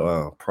lot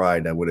of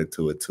pride that went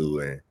into it too,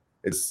 and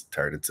it's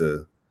turned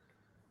into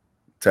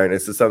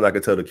something I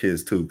could tell the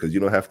kids too, because you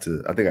don't have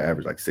to. I think I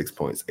averaged like 6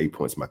 points, 8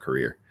 points in my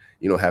career.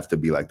 You don't have to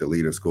be like the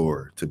leader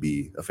scorer to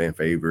be a fan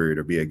favorite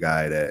or be a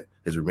guy that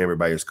is remembered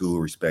by your school,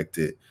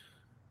 respected.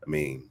 I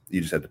mean,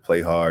 you just have to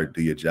play hard,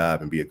 do your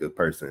job, and be a good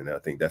person. And I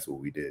think that's what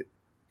we did.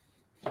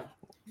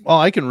 Well,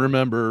 I can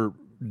remember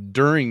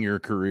during your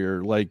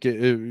career, like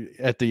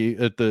at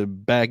the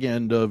back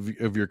end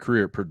of your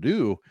career at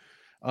Purdue,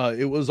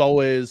 it was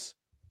always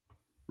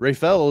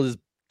Rapheal is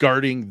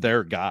guarding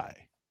their guy.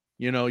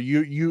 You know,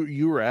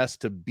 you were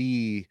asked to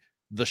be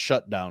the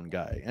shutdown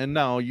guy, and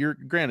now you're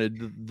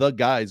granted the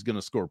guy's going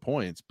to score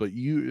points, but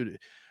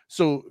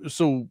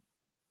so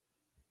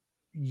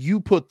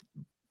you put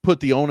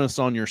the onus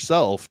on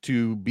yourself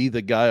to be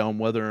the guy on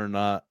whether or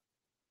not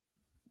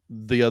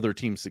the other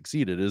team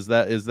succeeded. Was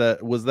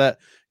that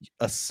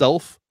a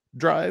self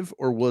drive,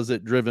 or was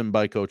it driven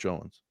by Coach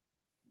Owens?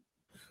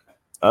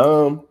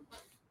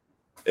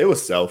 It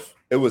was self.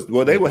 It was,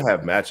 well, they would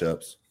have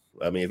matchups.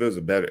 I mean, if it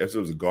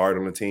was a guard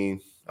on the team,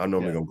 I'm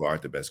normally gonna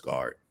guard the best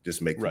guard.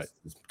 Just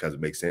because it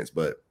makes sense.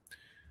 But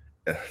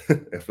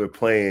if we're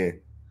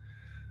playing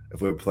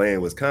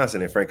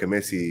Wisconsin and Frank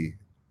Kaminsky,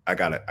 I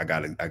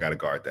gotta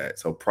guard that.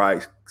 So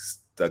pride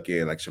stuck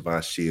in, like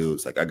Siobhan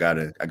Shields. Like I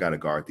gotta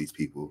guard these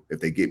people. If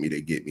they get me,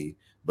 they get me.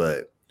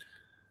 But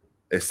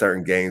there's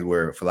certain games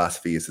where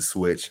philosophy is to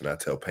switch, and I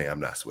tell Payne I'm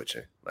not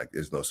switching. Like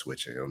there's no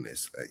switching on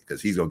this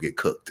because he's gonna get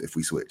cooked if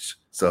we switch.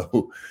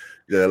 So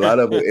a lot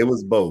of it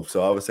was both.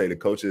 So I would say the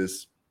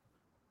coaches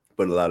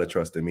put a lot of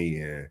trust in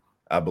me, and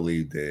I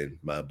believed in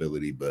my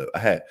ability. But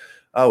I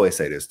always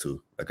say this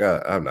too. Like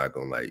I'm not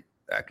gonna like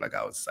act like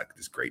I was like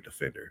this great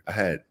defender. I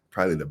had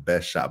probably the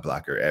best shot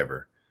blocker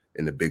ever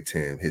in the Big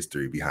Ten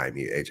history behind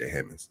me, AJ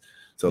Hemmings.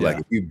 So like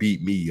if you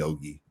beat me,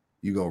 Yogi,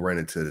 you're gonna run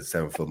into the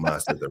 7-foot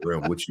monster at the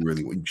rim, which you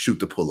really want. You shoot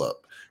the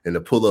pull-up. And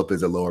the pull-up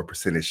is a lower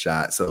percentage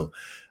shot. So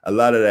a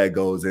lot of that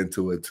goes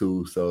into it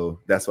too.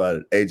 So that's why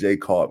AJ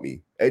called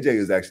me. AJ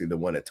is actually the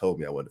one that told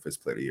me I won the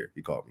Fifth Player of the Year.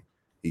 He called me.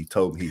 He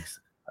told me,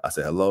 I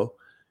said, hello.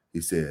 He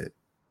said,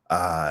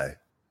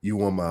 you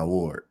won my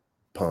award,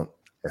 pump,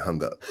 and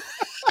hung up.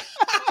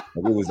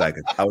 It was like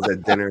I was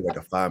at dinner, like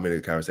a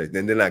 5-minute conversation.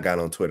 And then I got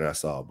on Twitter and I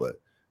saw,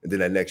 and then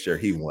that next year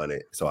he won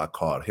it. So I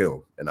called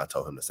him and I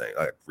told him the same.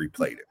 I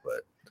replayed it,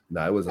 but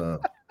no,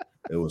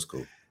 it was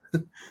cool.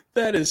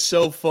 That is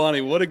so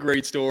funny. What a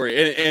great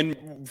story.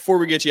 And before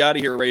we get you out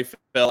of here,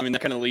 Rapheal, I mean,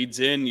 that kind of leads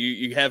in.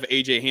 You have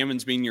AJ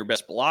Hammonds being your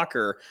best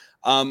blocker.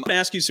 I'm going to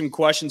ask you some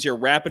questions here.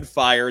 Rapid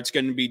fire. It's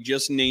going to be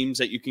just names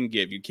that you can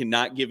give. You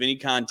cannot give any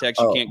context.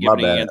 You can't give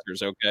any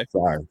answers. Okay.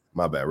 Sorry.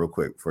 My bad. Real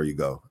quick before you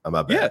go.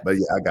 My bad. Yeah. But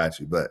yeah, I got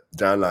you. But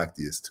John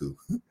Noctius too.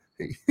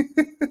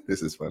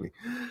 This is funny.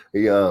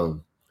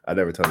 I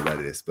never told him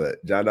about this,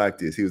 but John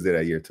Noctius, he was there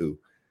that year too.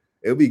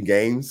 It'll be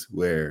games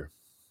where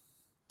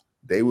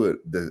they would,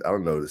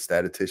 the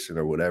statistician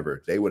or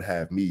whatever, they would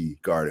have me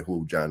guarding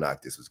who John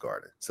Noctis was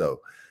guarding.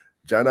 So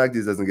John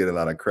Noctis doesn't get a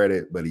lot of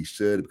credit, but he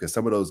should, because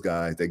some of those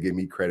guys that give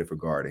me credit for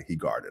guarding, he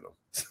guarded them.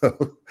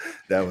 So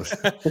that was,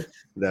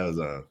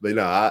 but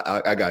no,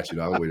 I got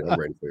you. I'm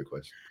ready for your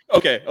question.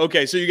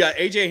 Okay. So you got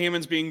AJ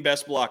Hammonds being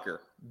best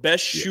blocker,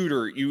 best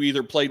shooter you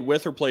either played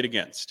with or played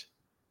against.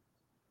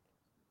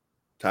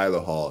 Tyler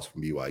Halls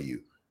from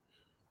BYU.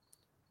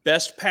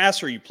 Best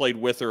passer you played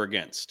with or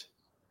against.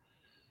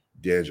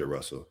 D'Angelo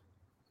Russell.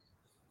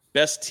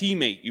 Best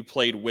teammate you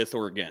played with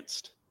or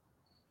against.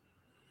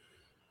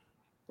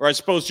 Or I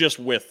suppose just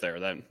with there.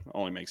 That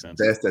only makes sense.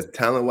 Best as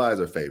talent-wise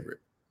or favorite?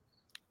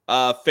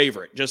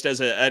 Favorite, just as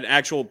an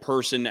actual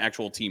person,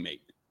 actual teammate.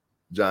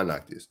 John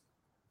Noctis.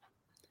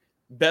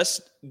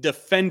 Best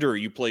defender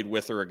you played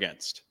with or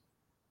against?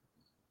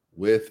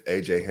 With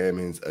AJ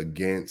Hammonds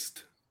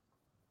against.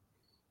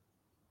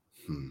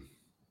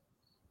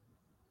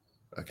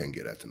 I can't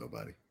get that to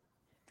nobody.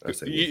 I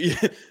say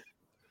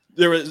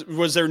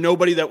was there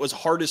nobody that was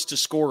hardest to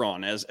score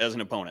on as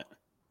an opponent?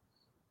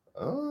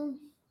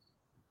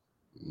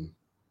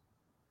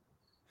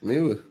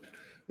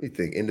 We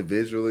think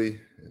individually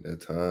at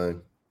that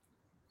time.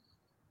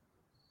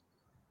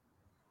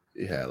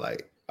 You had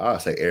I'll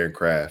say Aaron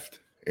Craft.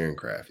 Aaron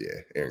Craft.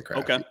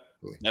 Okay,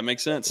 that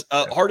makes sense.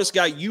 Hardest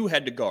guy you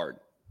had to guard?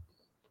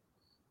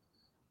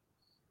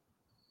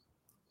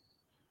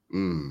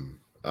 I'm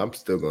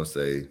still gonna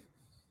say.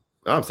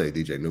 I'm say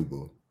DJ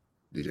Newbull.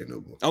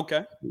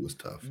 Okay, it was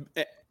tough.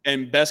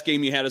 And best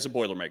game you had as a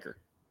Boilermaker?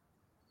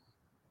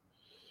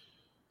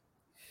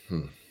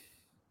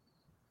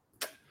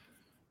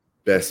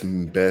 Best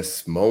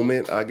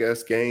moment, I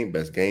guess.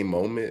 Best game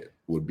moment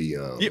would be.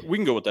 Yeah, we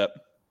can go with that.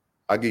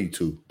 I'll give you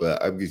 2,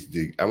 but I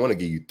want to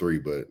give you 3,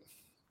 but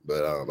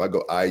I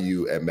go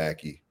IU at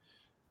Mackey.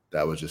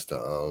 That was just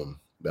that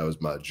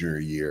was my junior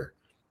year.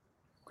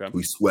 Okay.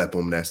 We swept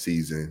them that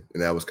season,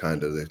 and that was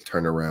kind of the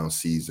turnaround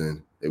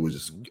season. That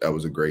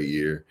was a great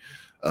year.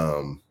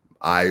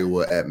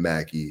 Iowa at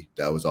Mackey,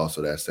 that was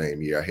also that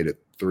same year. I hit a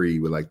 3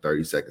 with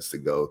 30 seconds to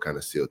go, kind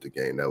of sealed the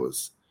game. That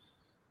was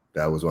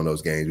one of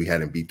those games. We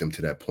hadn't beat them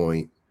to that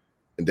point.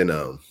 And then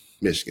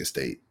Michigan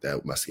State,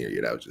 that my senior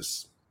year, that was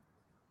just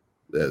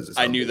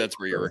I knew that's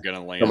where you were going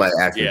to land. Somebody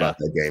asked me about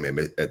that game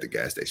at the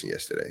gas station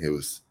yesterday. It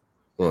was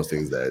one of those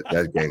things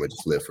that game would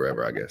just live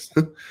forever, I guess.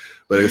 But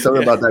there's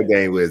something about that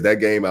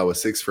game. I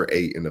was 6 for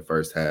 8 in the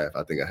first half.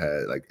 I think I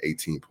had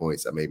 18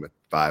 points. I made my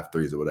 5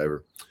 threes or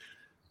whatever.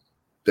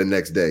 The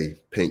next day,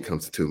 Pink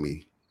comes to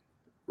me,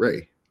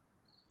 Ray,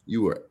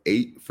 you were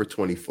 8 for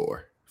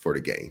 24 for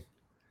the game.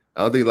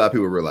 I don't think a lot of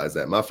people realize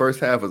that. My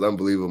first half was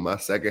unbelievable. My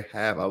second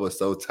half, I was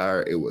so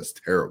tired. It was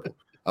terrible.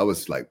 I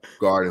was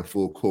guarding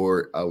full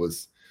court. But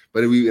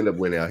we ended up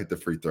winning. I hit the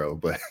free throw.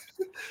 But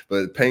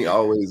Payne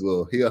always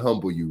he'll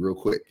humble you real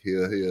quick.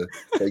 He'll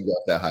take you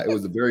off that high. It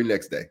was the very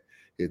next day.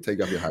 He'll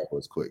take off your high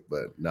horse quick.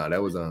 But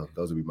that was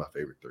those would be my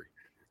favorite 3.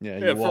 Yeah,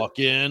 you walk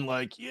in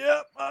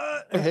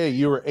hey,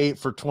 you were 8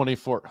 for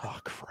 24. Oh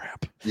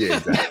crap. Yeah,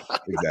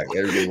 exactly.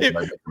 Everything was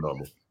right up to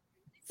normal.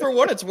 For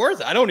what it's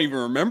worth, I don't even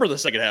remember the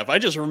second half. I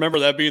just remember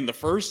that being the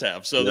first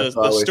half. So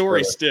the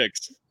story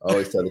sticks. I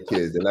always tell the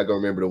kids, they're not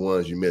going to remember the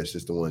ones you missed,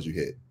 just the ones you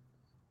hit.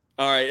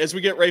 All right, as we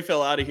get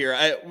Rapheal out of here,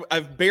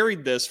 I've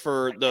buried this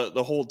for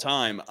the whole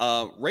time.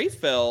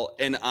 Rapheal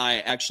and I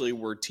actually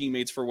were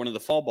teammates for one of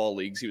the fall ball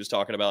leagues he was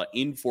talking about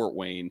in Fort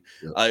Wayne.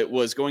 Yep. It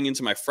was going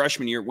into my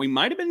freshman year. We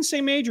might have been the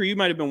same age, or you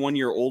might have been 1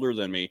 year older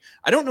than me.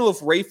 I don't know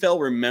if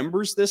Rapheal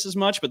remembers this as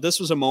much, but this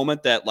was a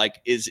moment that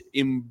is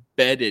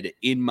embedded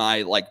in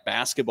my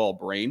basketball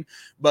brain.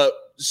 But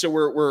so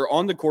we're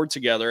on the court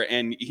together,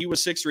 and he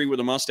was 6'3" with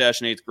a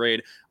mustache in 8th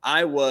grade.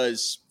 I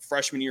was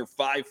freshman year,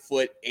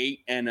 5'8"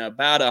 and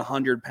about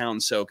 100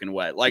 pounds soaking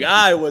wet.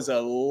 I was a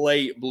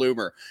late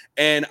bloomer.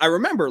 And I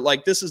remember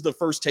this is the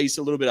first taste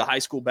a little bit of high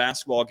school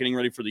basketball, getting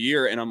ready for the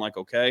year. And I'm like,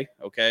 okay,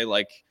 a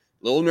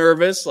little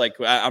nervous.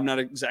 I'm not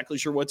exactly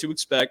sure what to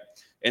expect.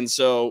 And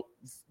so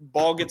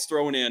ball gets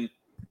thrown in,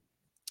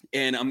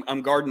 and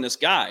I'm guarding this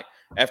guy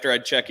after I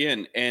check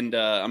in. And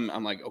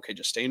I'm like, okay,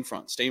 just stay in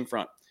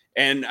front.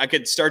 And I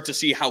could start to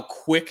see how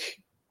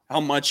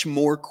much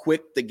more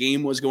quick the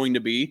game was going to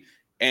be.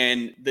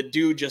 And the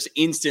dude just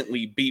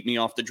instantly beat me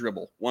off the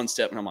dribble 1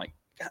 step. And I'm like,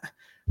 God,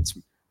 it's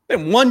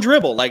been 1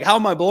 dribble. How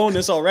am I blowing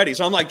this already?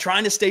 So I'm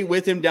trying to stay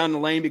with him down the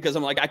lane because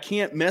I'm I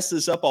can't mess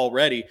this up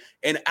already.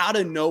 And out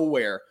of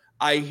nowhere,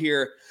 I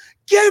hear,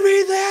 give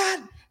me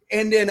that.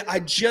 And then I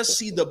just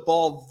see the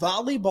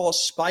volleyball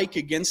spike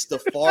against the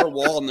far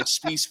wall in the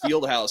Spiece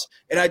Fieldhouse.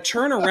 And I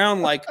turn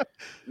around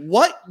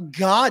what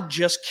God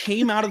just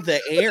came out of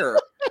the air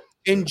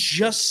and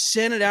just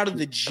sent it out of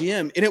the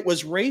gym? And it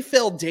was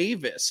Rapheal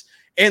Davis.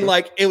 And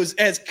it was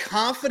as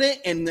confident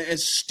and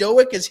as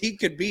stoic as he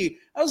could be.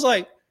 I was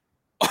like,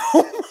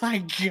 oh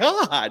my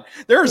God,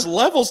 there's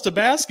levels to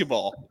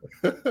basketball.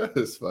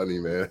 It's funny,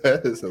 man.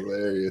 That is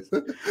hilarious.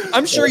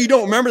 I'm sure you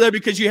don't remember that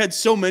because you had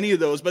so many of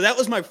those, but that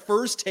was my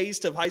first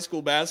taste of high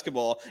school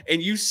basketball,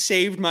 and you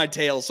saved my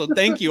tail. So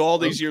thank you all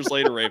these years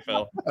later,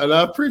 Rapheal. And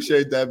I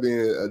appreciate that being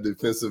a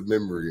defensive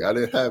memory. I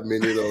didn't have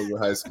many of those in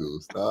high school.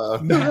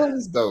 That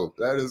is dope.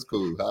 That is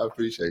cool. I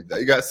appreciate that.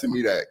 You got to send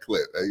me that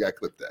clip. You got to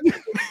clip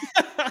that.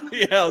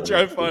 Yeah, I'll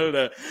try to find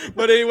it.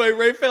 But anyway,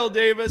 Rapheal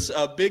Davis,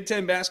 a Big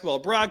Ten basketball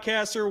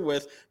broadcaster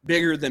with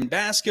Bigger Than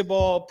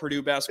Basketball,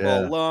 Purdue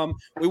basketball alum.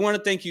 We want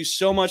to thank you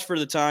so much for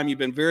the time. You've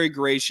been very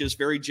gracious,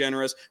 very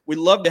generous. We'd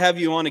love to have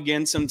you on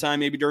again sometime,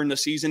 maybe during the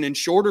season in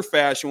shorter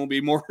fashion. We'll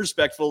be more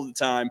respectful of the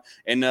time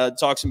and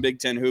talk some Big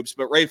Ten hoops.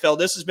 But Rapheal,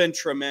 this has been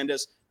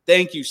tremendous.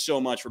 Thank you so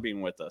much for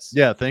being with us.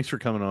 Yeah, thanks for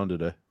coming on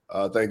today.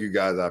 Thank you,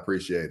 guys. I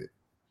appreciate it.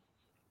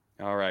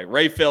 All right.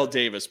 Rapheal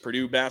Davis,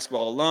 Purdue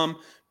basketball alum,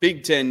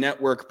 Big Ten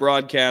Network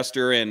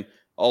broadcaster, and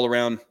all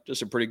around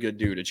just a pretty good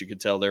dude, as you could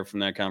tell there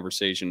from that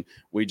conversation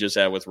we just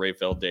had with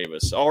Rapheal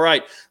Davis. All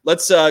right.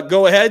 Let's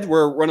go ahead.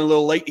 We're running a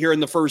little late here in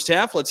the first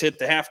half. Let's hit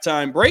the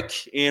halftime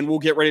break, and we'll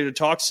get ready to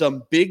talk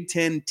some Big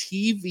Ten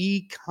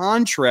TV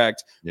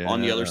contract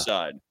on the other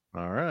side.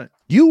 All right.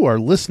 You are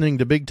listening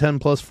to Big Ten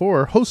Plus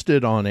 4,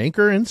 hosted on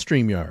Anchor and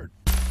StreamYard.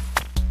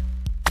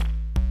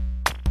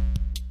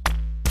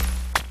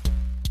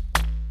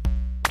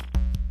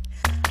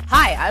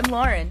 Hi, I'm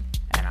Lauren.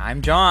 And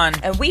I'm John.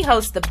 And we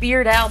host the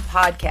Beard Owl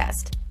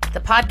Podcast, the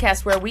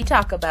podcast where we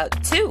talk about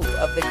two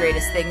of the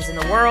greatest things in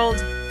the world,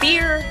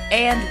 beer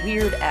and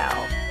Weird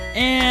Al.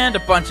 And a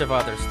bunch of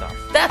other stuff.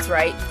 That's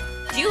right.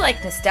 Do you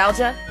like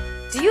nostalgia?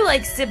 Do you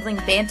like sibling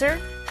banter?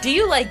 Do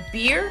you like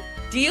beer?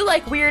 Do you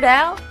like Weird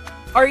Al?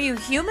 Are you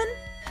human?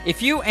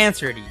 If you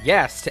answered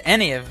yes to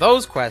any of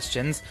those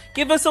questions,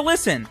 give us a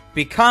listen.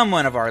 Become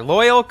one of our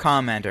loyal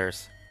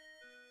commenters.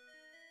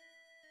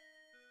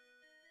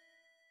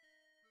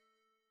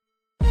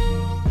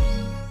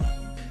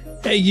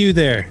 Hey, you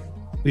there.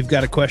 We've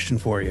got a question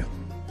for you.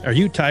 Are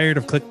you tired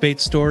of clickbait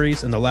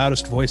stories and the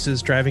loudest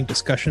voices driving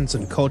discussions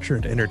in culture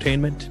and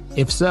entertainment?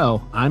 If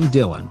so, I'm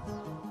Dylan.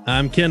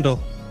 I'm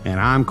Kendall. And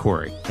I'm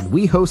Corey. And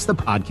we host the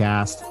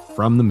podcast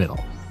From the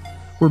Middle.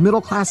 We're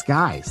middle-class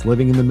guys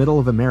living in the middle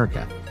of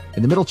America,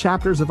 in the middle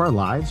chapters of our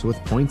lives with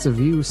points of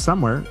view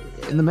somewhere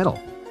in the middle.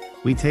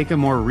 We take a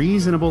more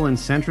reasonable and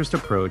centrist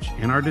approach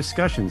in our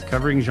discussions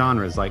covering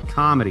genres like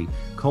comedy,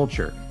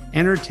 culture,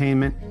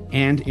 entertainment,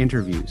 and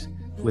interviews,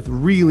 with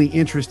really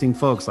interesting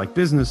folks like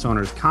business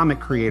owners, comic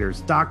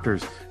creators,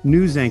 doctors,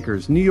 news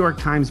anchors, New York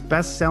Times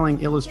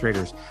best-selling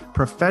illustrators,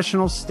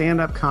 professional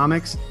stand-up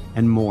comics,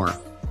 and more.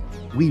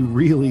 We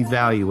really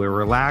value a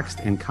relaxed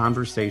and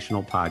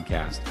conversational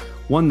podcast,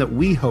 one that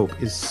we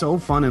hope is so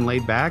fun and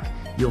laid back,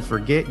 you'll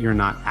forget you're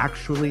not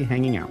actually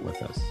hanging out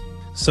with us.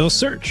 So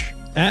search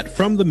at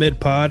From the Mid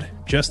Pod,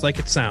 just like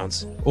it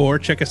sounds, or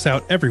check us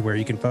out everywhere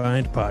you can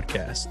find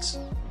podcasts.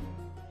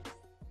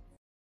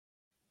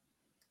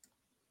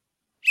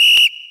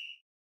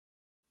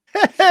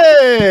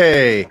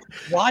 Hey!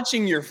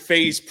 Watching your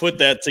face put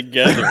that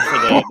together for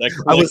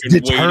that I was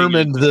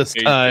determined this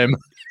time.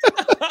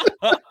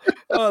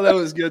 Oh, that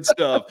was good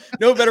stuff.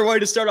 No better way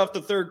to start off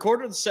the third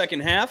quarter, the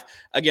second half.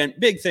 Again,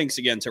 big thanks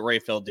again to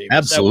Rapheal Davis.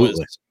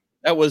 Absolutely.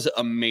 That was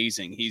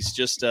amazing. He's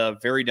just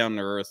very down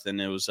to earth,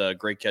 and it was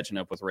great catching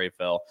up with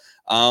Rapheal.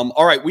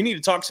 All right, we need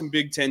to talk some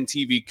Big Ten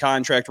TV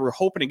contract. We're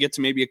hoping to get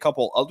to maybe a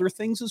couple other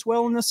things as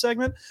well in this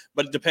segment,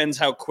 but it depends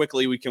how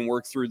quickly we can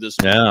work through this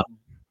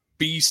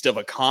beast of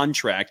a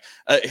contract.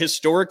 A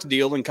historic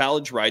deal in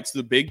college rights.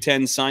 The Big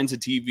Ten signs a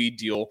TV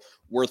deal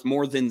worth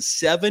more than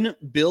 $7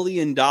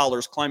 billion,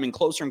 climbing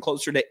closer and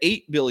closer to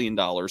 $8 billion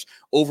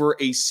over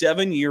a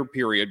 7-year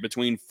period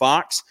between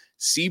Fox,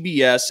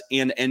 CBS,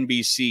 and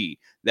NBC.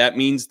 That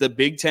means the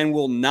Big Ten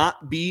will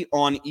not be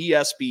on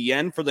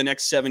ESPN for the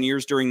next 7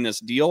 years during this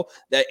deal.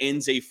 That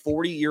ends a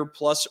 40-year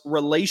plus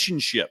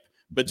relationship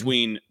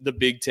between the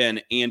Big Ten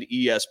and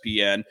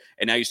ESPN.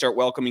 And now you start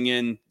welcoming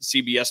in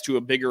CBS to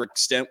a bigger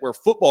extent where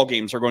football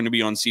games are going to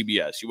be on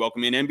CBS. You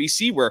welcome in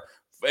NBC, where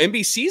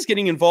NBC is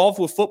getting involved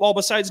with football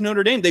besides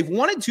Notre Dame. They've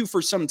wanted to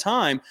for some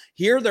time.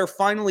 Here they're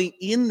finally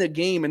in the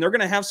game, and they're going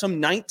to have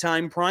some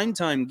nighttime,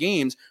 primetime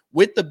games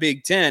with the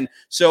Big Ten.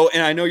 So,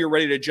 and I know you're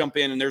ready to jump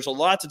in, and there's a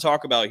lot to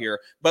talk about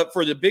here. But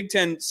for the Big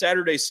Ten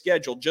Saturday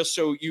schedule, just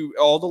so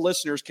all the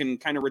listeners can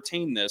kind of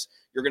retain this,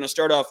 you're going to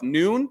start off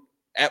noon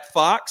at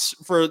Fox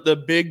for the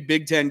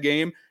Big Ten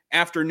game.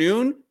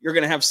 Afternoon, you're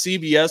going to have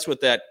CBS with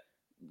that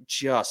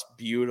just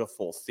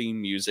beautiful theme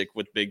music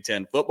with Big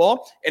Ten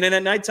football. And then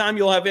at nighttime,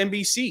 you'll have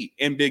NBC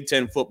and Big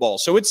Ten football.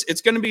 So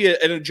it's going to be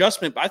an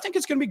adjustment, but I think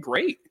it's going to be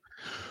great.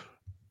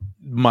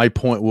 My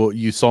point, well,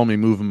 you saw me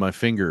moving my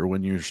finger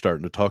when you were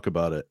starting to talk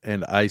about it,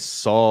 and I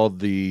saw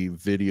the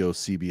video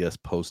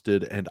CBS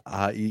posted, and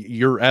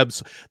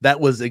that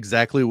was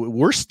exactly what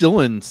we're still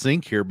in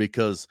sync here,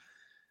 because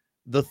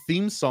the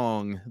theme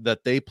song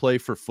that they play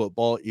for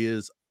football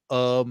is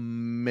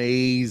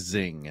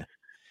amazing.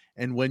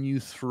 And when you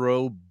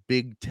throw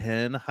Big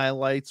Ten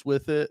highlights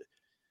with it,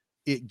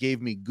 it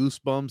gave me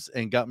goosebumps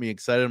and got me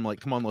excited. I'm like,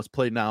 come on, let's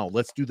play now.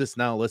 Let's do this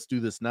now. Let's do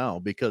this now,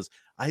 because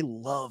I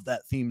love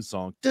that theme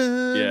song.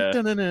 Dun, Yeah.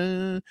 dun, dun,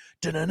 dun,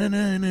 dun, dun, dun,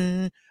 dun,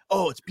 dun.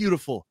 Oh, it's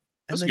beautiful.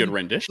 That's a good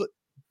rendition.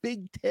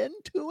 Big Ten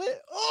to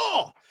it.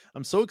 Oh,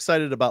 I'm so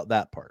excited about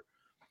that part.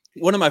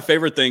 One of my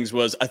favorite things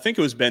was, I think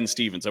it was Ben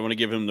Stevens. I want to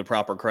give him the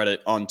proper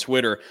credit on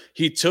Twitter.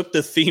 He took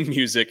the theme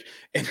music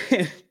and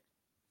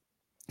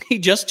he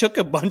just took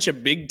a bunch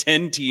of Big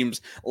Ten teams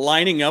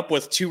lining up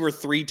with 2 or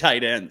 3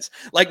 tight ends.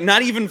 Like,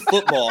 not even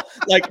football,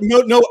 like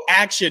no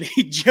action.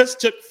 He just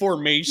took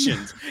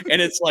formations,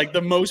 and it's like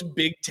the most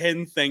Big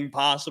Ten thing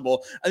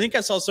possible. I think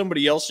I saw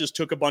somebody else just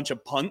took a bunch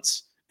of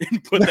punts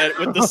and put that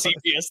with the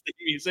CBS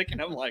theme music.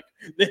 And I'm like,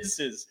 this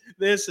is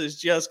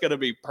just going to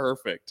be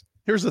perfect.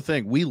 Here's the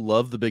thing. We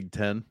love the Big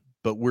Ten,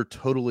 but we're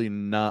totally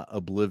not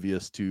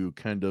oblivious to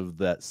kind of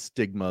that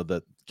stigma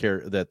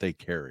that they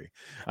carry.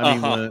 I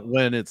mean,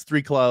 when it's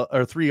 3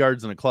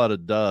 yards in a cloud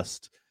of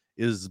dust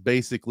is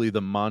basically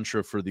the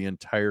mantra for the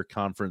entire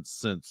conference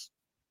since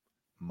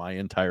my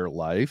entire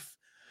life.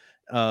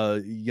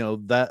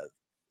 That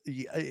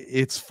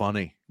it's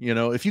funny.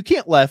 If you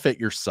can't laugh at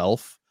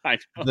yourself,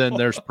 then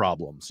there's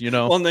problems.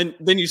 Well, and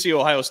then you see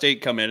Ohio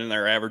State come in and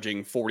they're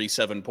averaging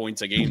 47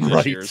 points a game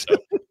this year. So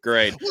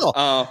great.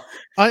 Well,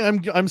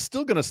 I'm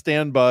still going to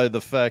stand by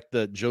the fact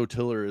that Joe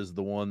Tiller is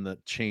the one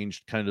that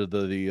changed kind of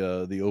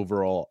the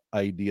overall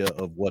idea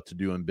of what to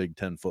do in Big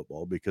Ten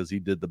football, because he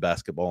did the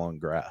basketball on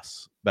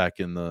grass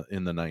back in the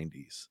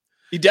 90s.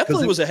 He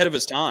definitely was ahead of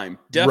his time.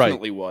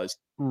 Definitely was.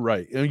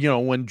 Right.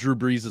 And, when Drew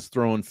Brees is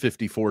throwing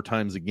 54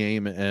 times a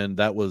game, and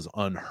that was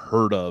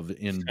unheard of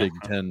in Big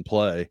Ten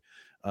play.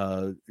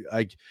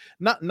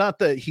 Not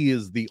that he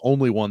is the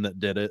only one that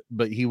did it,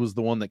 but he was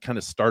the one that kind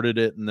of started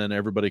it, and then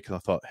everybody kind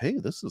of thought, hey,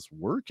 this is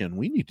working,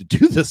 we need to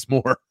do this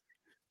more.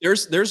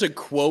 There's a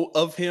quote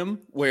of him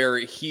where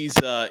he's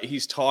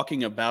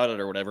talking about it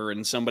or whatever,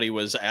 and somebody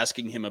was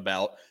asking him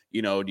about,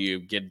 do you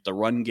get the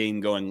run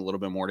game going a little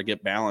bit more to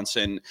get balance?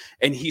 And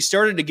he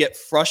started to get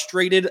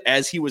frustrated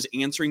as he was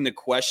answering the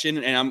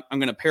question. And I'm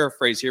going to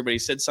paraphrase here, but he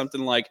said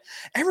something like,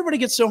 everybody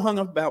gets so hung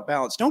up about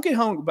balance. Don't get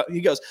hung up. He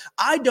goes,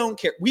 I don't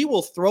care. We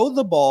will throw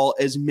the ball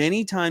as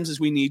many times as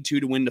we need to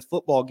win the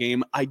football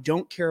game. I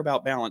don't care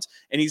about balance.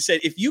 And he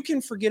said, if you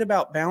can forget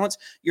about balance,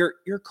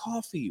 your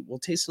coffee will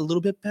taste a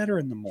little bit better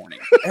in the morning.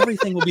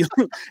 Everything will be,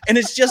 and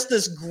it's just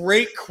this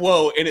great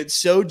quote. And it's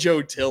so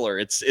Joe Tiller.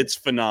 It's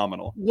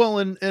phenomenal. Well,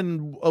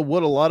 and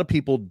what a lot of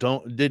people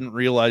didn't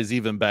realize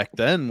even back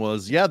then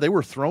was, they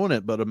were throwing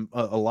it, but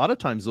a lot of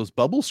times those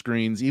bubble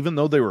screens, even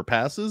though they were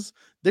passes,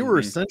 they were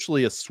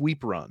essentially a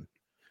sweep run.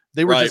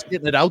 They were just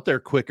getting it out there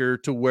quicker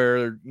to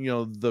where,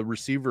 the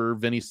receiver,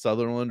 Vinny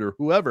Sutherland or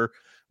whoever,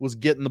 was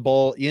getting the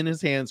ball in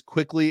his hands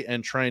quickly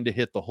and trying to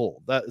hit the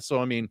hole. It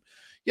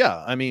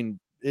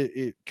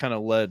kind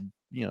of led,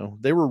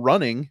 they were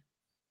running,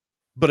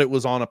 but it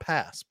was on a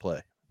pass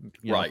play.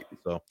 Right.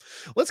 So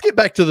let's get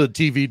back to the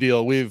TV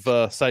deal. We've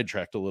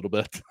sidetracked a little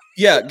bit.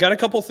 Yeah. Got a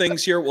couple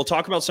things here. We'll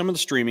talk about some of the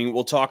streaming.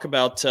 We'll talk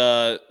about,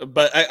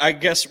 but I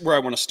guess where I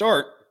want to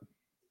start,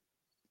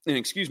 and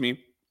excuse me,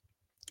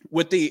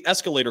 with the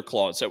escalator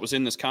clause that was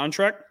in this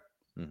contract.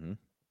 Mm-hmm.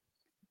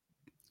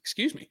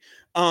 Excuse me.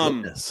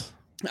 Goodness.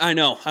 I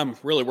know. I'm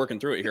really working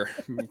through it here.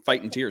 I'm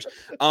fighting tears.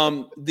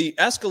 The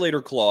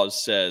escalator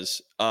clause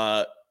says,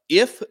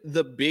 if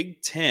the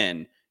Big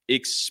Ten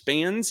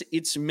expands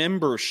its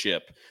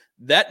membership,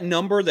 that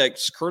number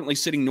that's currently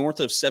sitting north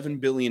of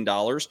 $7 billion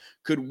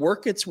could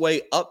work its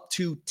way up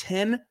to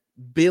 $10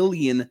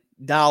 billion.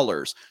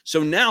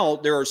 So now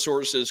there are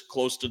sources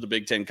close to the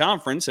Big Ten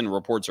Conference, and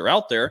reports are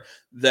out there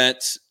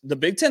that the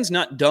Big Ten's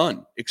not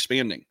done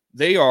expanding.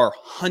 They are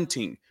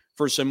hunting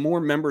for some more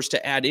members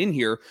to add in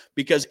here,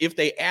 because if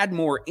they add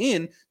more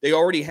in, they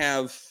already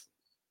have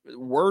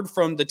word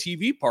from the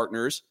TV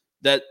partners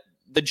that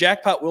the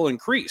jackpot will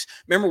increase.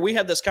 Remember, we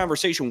had this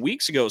conversation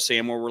weeks ago,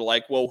 Sam, where we're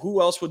like, well,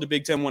 who else would the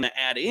Big Ten want to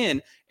add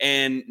in?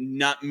 And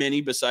not many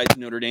besides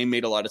Notre Dame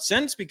made a lot of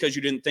sense, because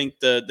you didn't think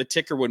the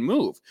ticker would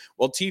move.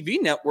 Well,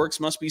 TV networks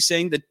must be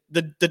saying that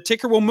the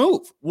ticker will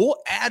move. We'll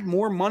add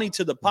more money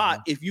to the pot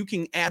if you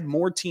can add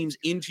more teams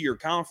into your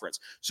conference.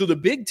 So the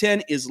Big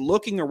Ten is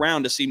looking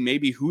around to see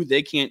maybe who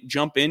they can't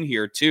jump in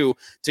here to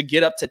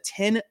get up to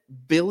 $10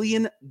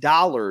 billion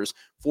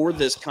for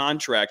this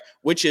contract,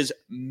 which is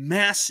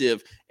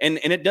massive. And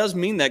it does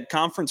mean that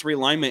conference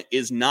realignment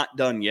is not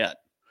done yet.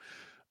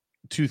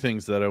 Two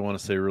things that I want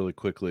to say really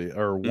quickly,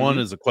 or one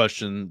is a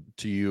question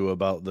to you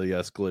about the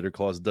escalator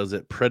clause. Is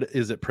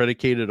it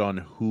predicated on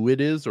who it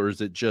is, or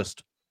is it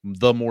just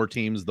the more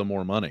teams, the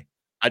more money?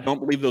 I don't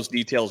believe those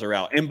details are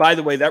out. And by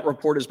the way, that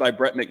report is by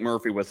Brett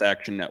McMurphy with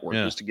Action Network,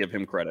 just to give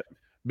him credit.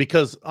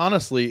 Because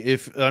honestly,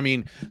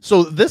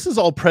 so this is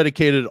all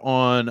predicated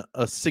on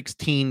a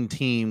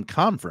 16-team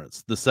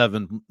conference,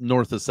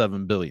 north of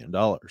 $7 billion.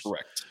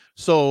 Correct.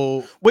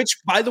 So, which,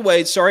 by the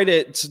way, sorry to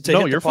hit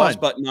the pause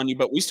fine. button on you,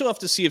 but we still have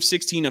to see if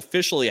 16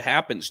 officially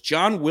happens.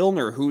 John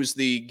Wilner, who's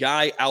the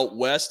guy out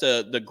west,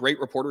 the great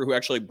reporter who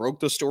actually broke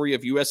the story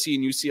of USC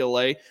and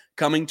UCLA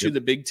coming to the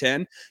Big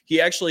Ten,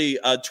 he actually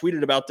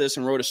tweeted about this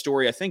and wrote a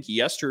story, I think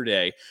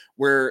yesterday,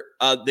 where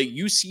the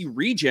UC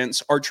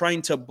regents are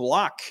trying to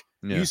block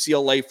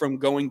UCLA from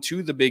going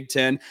to the Big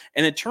Ten.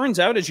 And it turns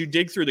out, as you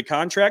dig through the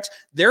contracts,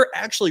 they're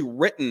actually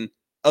written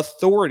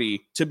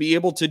authority to be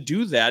able to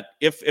do that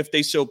if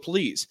they so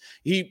please.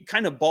 He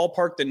kind of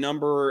ballparked the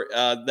number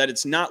that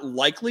it's not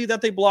likely that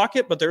they block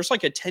it, but there's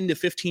like a 10 to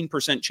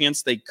 15%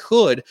 chance they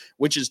could,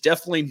 which is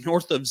definitely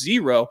north of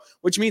zero,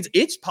 which means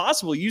it's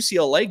possible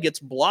UCLA gets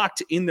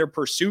blocked in their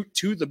pursuit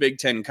to the Big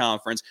Ten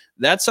Conference.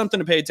 That's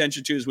something to pay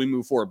attention to as we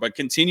move forward, but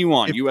continue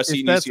on. USC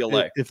and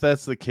UCLA. If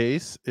that's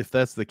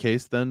the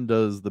case, then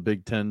does the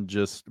Big Ten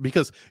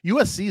because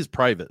USC is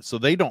private, so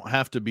they don't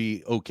have to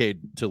be okay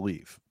to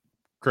leave.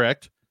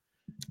 Correct.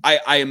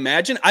 I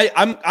imagine.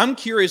 I'm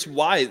curious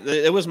why.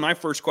 It was my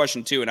first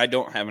question too, and I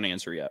don't have an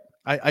answer yet.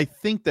 I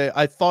think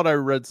I thought I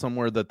read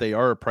somewhere that they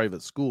are a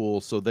private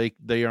school, so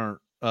they aren't.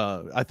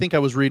 I think I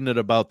was reading it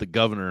about the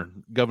Governor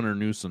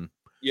Newsom.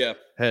 Yeah.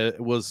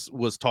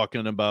 Was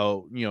talking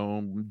about,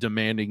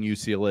 demanding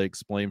UCLA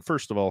explain.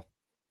 First of all,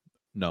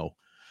 no.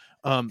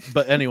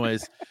 But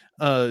anyways,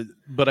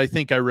 but I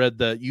think I read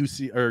that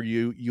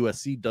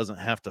USC doesn't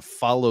have to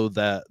follow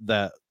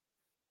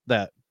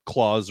that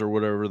clause or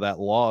whatever, that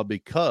law,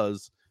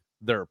 because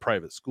they're a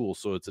private school,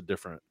 so it's a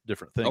different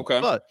thing. Okay.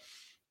 But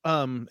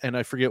and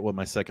I forget what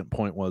my second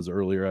point was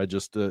earlier. I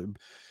just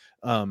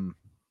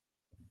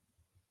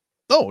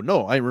oh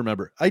no, I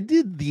remember. I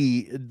did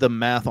the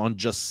math on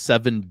just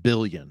 7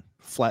 billion,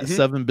 flat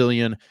 7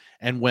 billion,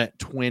 and went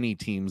 20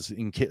 teams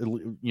in,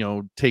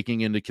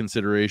 taking into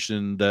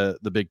consideration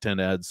the Big Ten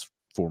adds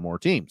 4 more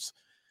teams.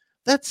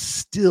 That's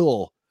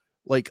still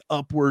like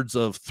upwards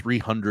of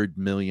 $300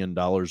 million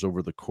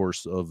over the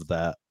course of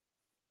that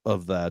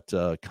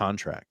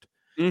contract.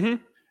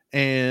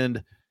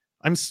 And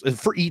I'm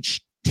for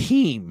each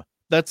team.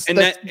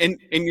 And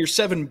your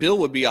 7 bill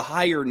would be a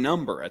higher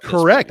number at this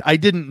correct. point. I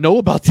didn't know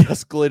about the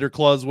escalator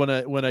clause when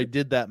I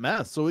did that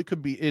math, so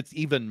it's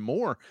even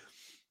more.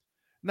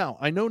 Now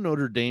I know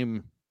Notre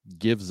Dame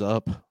gives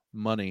up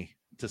money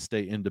to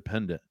stay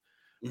independent,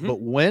 but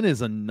when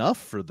is enough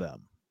for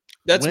them?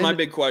 That's my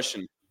big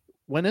question.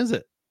 When is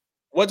it?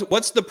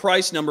 What's the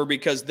price number?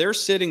 Because they're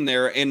sitting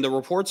there, and the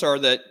reports are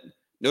that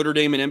Notre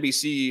Dame and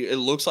NBC, it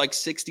looks like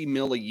 $60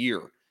 million a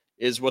year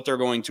is what they're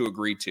going to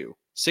agree to.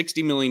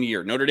 $60 million a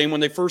year. Notre Dame,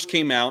 when they first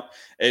came out,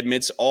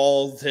 amidst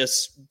all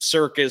this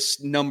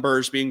circus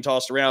numbers being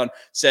tossed around,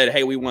 said,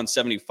 hey, we want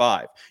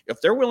 75.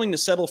 If they're willing to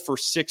settle for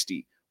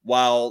 60,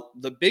 while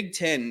the Big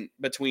Ten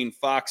between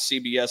Fox,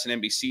 CBS,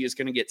 and NBC is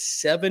going to get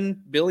 $7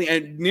 billion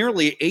and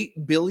nearly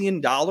 $8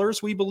 billion,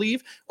 we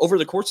believe, over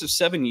the course of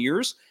 7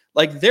 years,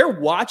 like they're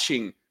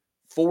watching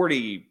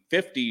 $40,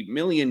 $50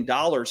 million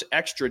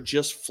extra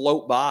just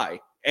float by.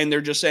 And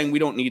they're just saying, we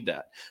don't need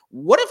that.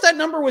 What if that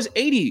number was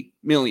 80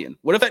 million?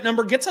 What if that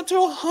number gets up to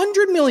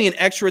 100 million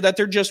extra that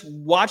they're just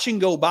watching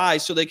go by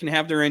so they can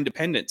have their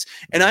independence?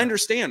 And I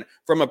understand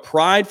from a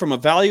pride, from a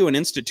value and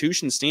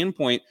institution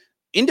standpoint,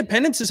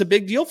 independence is a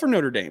big deal for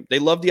Notre Dame. They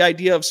love the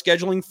idea of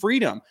scheduling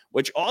freedom,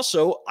 which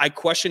also I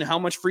question how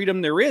much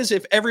freedom there is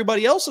if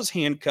everybody else is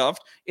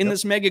handcuffed in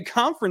this mega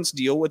conference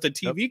deal with the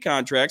TV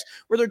contracts,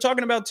 where they're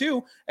talking about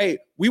too, hey,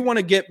 we want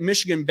to get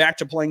Michigan back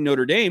to playing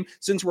Notre Dame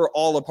since we're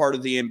all a part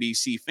of the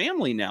NBC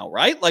family now,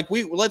 right? Like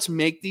let's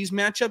make these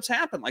matchups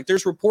happen. Like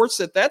there's reports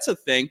that that's a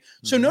thing.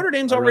 So Notre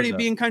Dame's already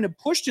being kind of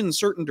pushed in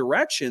certain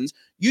directions.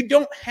 You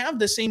don't have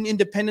the same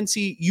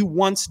independency you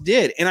once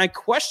did. And I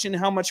question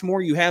how much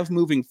more you have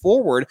moving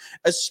forward,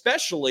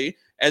 especially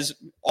as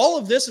all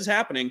of this is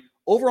happening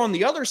over on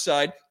the other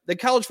side. The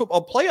college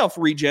football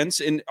playoff regents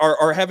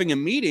are having a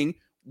meeting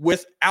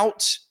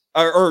without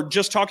or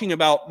just talking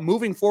about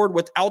moving forward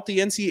without the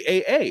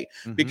NCAA,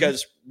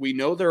 because we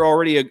know they're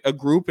already a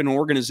group, an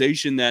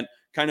organization that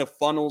kind of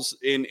funnels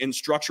and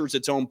structures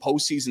its own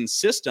postseason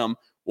system.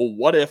 Well,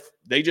 what if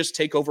they just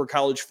take over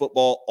college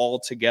football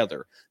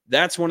altogether?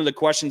 That's one of the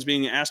questions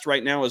being asked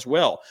right now as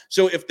well.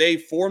 So if they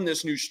form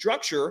this new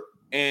structure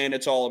and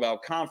it's all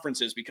about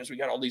conferences, because we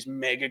got all these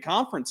mega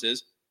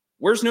conferences,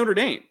 where's Notre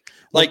Dame?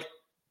 Like,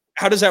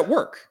 how does that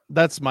work?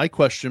 That's my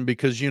question,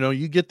 because,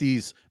 you get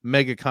these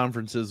mega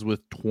conferences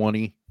with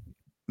 20,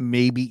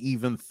 maybe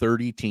even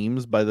 30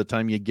 teams by the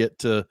time you get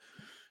to,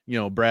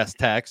 brass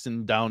tacks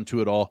and down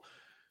to it all.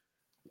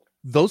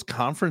 Those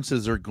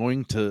conferences are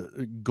going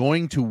to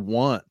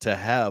want to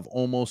have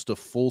almost a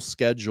full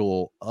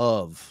schedule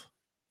of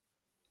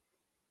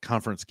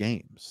conference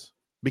games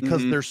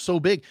because they're so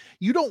big.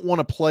 You don't want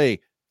to play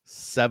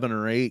 7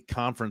 or 8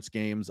 conference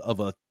games of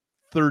a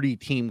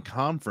 30-team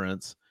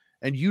conference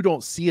and you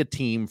don't see a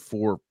team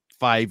for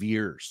 5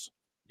 years,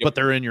 but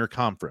they're in your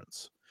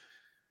conference.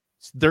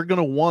 So they're going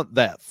to want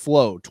that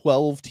flow.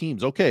 12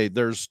 teams. Okay,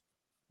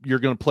 you're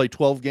going to play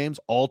 12 games.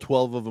 All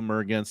 12 of them are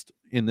against,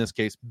 in this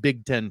case,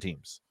 Big Ten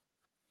teams.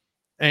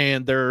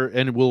 And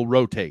we'll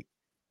rotate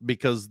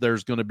because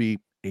there's going to be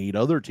 8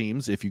 other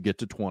teams if you get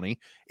to 20.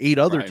 8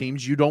 other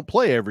teams you don't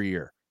play every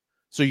year.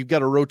 So you've got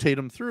to rotate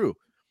them through.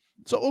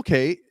 So,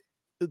 okay,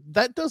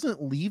 that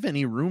doesn't leave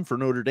any room for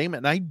Notre Dame.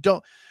 And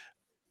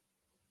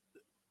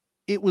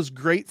it was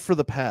great for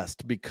the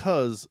past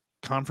because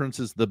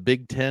conferences, the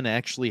Big Ten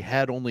actually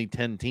had only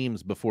 10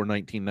 teams before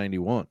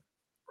 1991.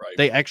 Right.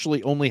 They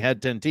actually only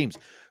had 10 teams.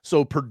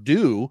 So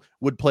Purdue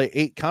would play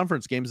 8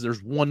 conference games.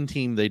 There's 1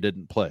 team they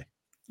didn't play.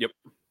 Yep.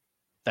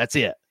 That's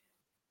it.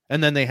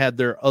 And then they had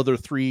their other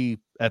 3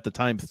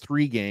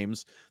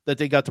 games that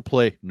they got to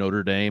play,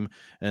 Notre Dame,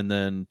 and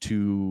then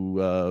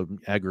 2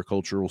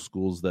 agricultural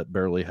schools that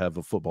barely have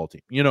a football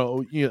team. You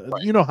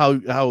know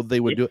how they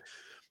would do it.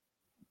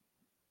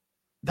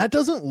 That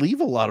doesn't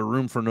leave a lot of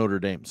room for Notre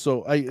Dame.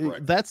 So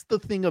that's the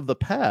thing of the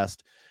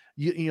past.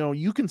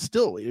 You can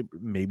still,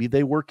 maybe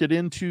they work it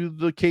into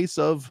the case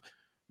of,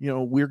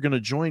 we're going to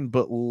join,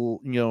 but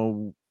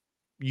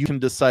you can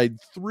decide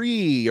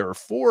 3 or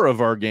 4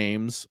 of our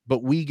games,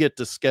 but we get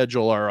to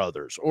schedule our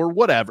others or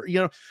whatever.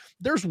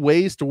 There's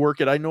ways to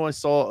work it. I know I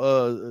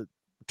saw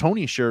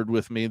Tony shared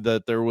with me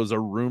that there was a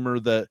rumor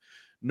that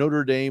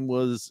Notre Dame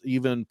was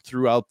even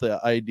throughout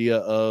the idea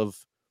of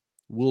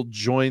we'll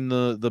join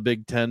the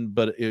Big Ten,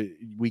 but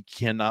we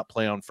cannot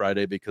play on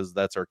Friday because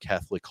that's our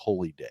Catholic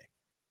holy day.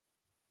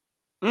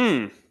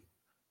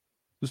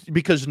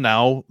 Because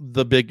now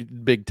the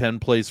Big Ten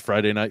plays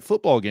Friday night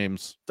football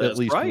games at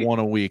least one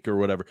a week or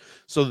whatever.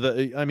 So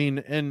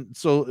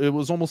so it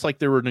was almost like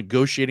they were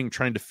negotiating,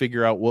 trying to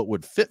figure out what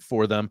would fit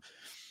for them.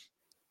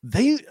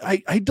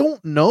 I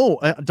don't know,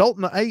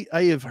 Dalton. I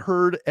have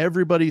heard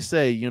everybody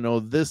say,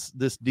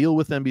 this deal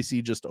with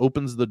NBC just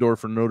opens the door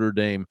for Notre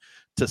Dame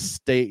to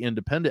stay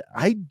independent.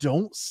 I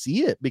don't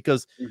see it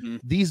because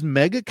these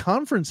mega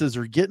conferences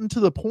are getting to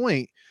the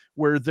point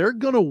where they're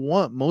going to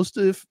want most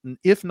if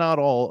not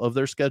all of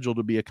their schedule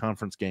to be a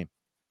conference game.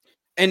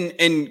 And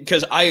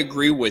because I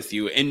agree with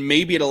you, and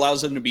maybe it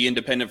allows them to be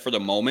independent for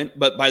the moment,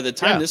 but by the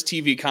time this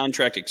TV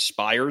contract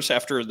expires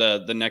after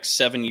the next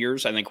 7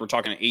 years, I think we're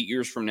talking 8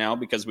 years from now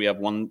because we have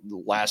one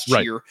last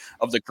year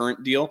of the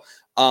current deal.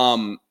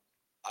 I'm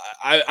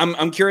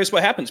curious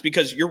what happens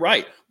because you're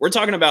right. We're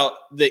talking about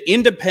the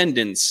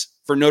independence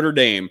for Notre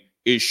Dame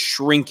is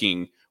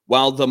shrinking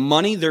while the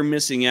money they're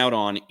missing out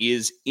on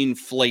is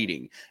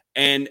inflating.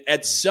 And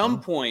at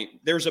some point,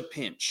 there's a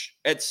pinch.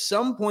 At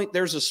some point,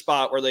 there's a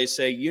spot where they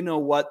say, you know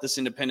what, this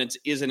independence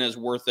isn't as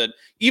worth it,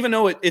 even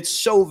though it's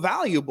so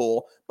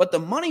valuable, but the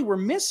money we're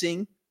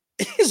missing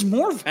is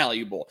more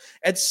valuable.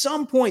 At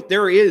some point,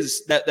 there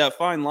is that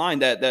fine line,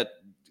 that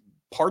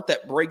part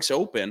that breaks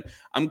open.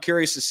 I'm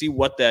curious to see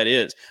what that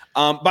is.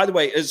 By the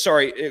way,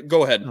 sorry,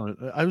 go ahead. No,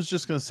 I was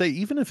just going to say,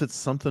 even if it's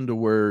something to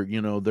where,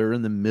 they're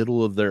in the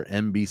middle of their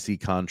NBC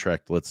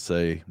contract, let's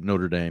say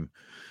Notre Dame,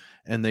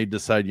 and they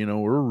decide,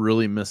 we're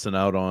really missing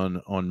out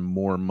on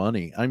more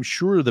money. I'm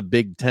sure the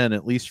Big Ten,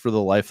 at least for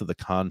the life of the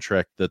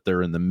contract that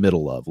they're in the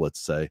middle of, let's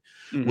say,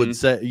 would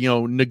say,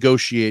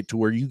 negotiate to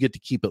where you get to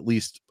keep at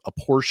least a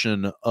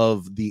portion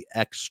of the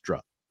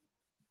extra.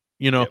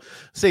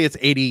 Say it's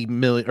 80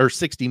 million or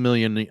 60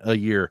 million a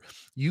year.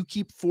 You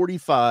keep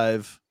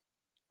 45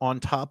 on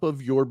top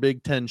of your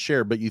Big Ten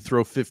share, but you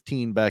throw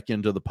 15 back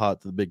into the pot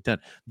to the Big Ten.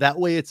 That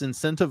way it's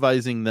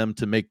incentivizing them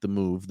to make the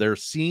move. They're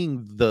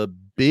seeing the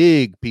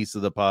big piece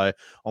of the pie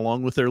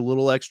along with their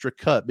little extra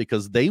cut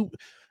because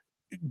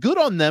good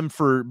on them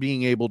for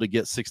being able to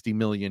get 60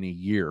 million a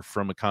year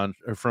from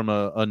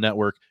a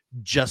network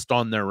just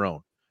on their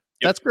own.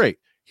 That's great.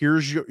 Here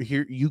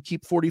you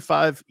keep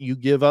 45, you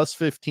give us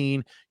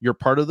 15, you're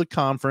part of the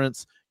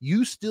conference.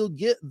 You still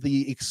get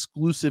the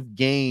exclusive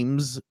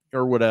games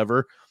or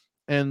whatever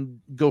and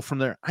go from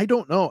there. I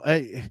don't know.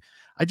 I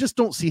just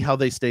don't see how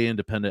they stay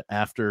independent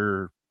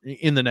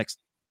in the next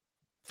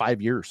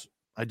 5 years.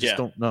 I just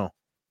don't know.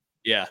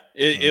 Yeah,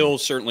 it'll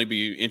certainly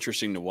be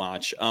interesting to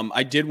watch.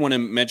 I did want to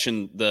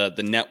mention the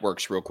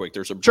networks real quick.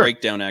 There's a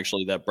breakdown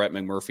actually that Brett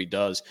McMurphy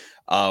does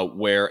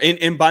where,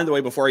 and by the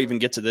way, before I even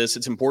get to this,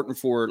 it's important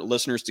for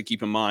listeners to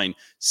keep in mind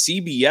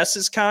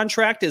CBS's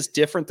contract is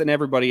different than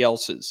everybody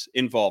else's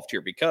involved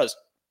here because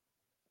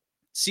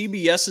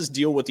CBS's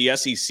deal with the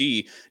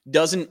SEC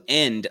doesn't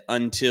end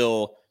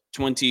until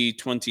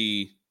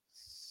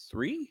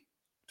 2023,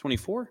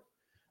 24.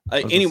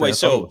 Anyway,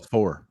 so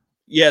 4.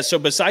 Yeah, so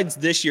besides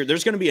this year,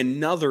 there's going to be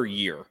another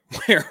year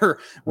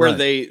where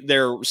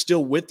they're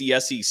still with the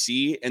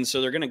SEC, and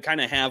so they're going to kind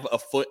of have a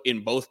foot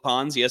in both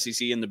ponds, the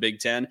SEC and the Big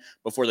Ten,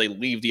 before they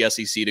leave the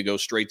SEC to go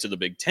straight to the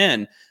Big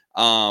Ten.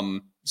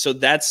 So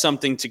that's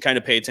something to kind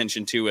of pay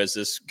attention to as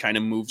this kind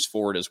of moves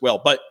forward as well.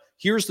 But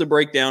here's the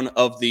breakdown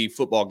of the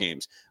football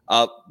games.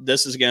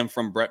 This is again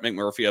from Brett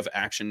McMurphy of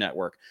Action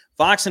Network.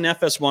 Fox and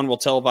FS1 will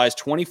televise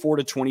 24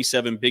 to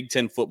 27 Big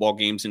Ten football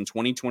games in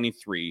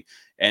 2023.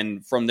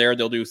 And from there,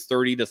 they'll do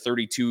 30 to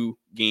 32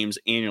 games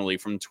annually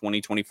from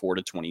 2024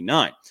 to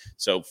 29.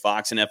 So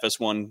Fox and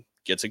FS1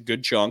 gets a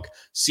good chunk.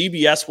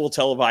 CBS will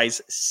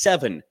televise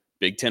 7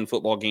 Big Ten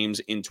football games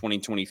in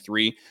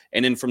 2023.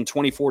 And then from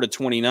 24 to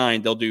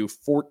 29, they'll do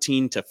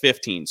 14 to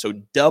 15. So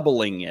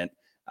doubling it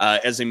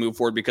as they move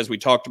forward, because we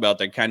talked about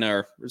they kind of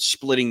are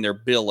splitting their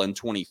bill in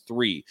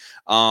 23.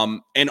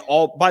 And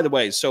all, by the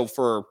way, so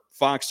for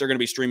Fox, they're going to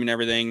be streaming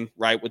everything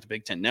right with the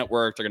Big Ten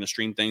Network. They're going to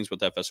stream things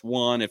with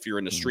FS1 if you're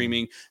into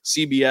streaming.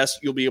 CBS,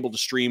 you'll be able to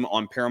stream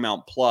on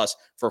Paramount Plus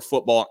for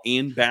football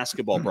and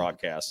basketball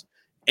broadcasts.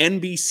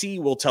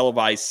 NBC will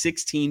televise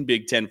 16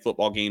 Big Ten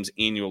football games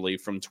annually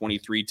from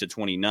 23 to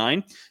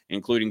 29,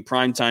 including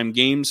primetime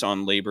games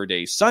on Labor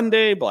Day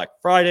Sunday, Black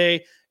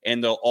Friday,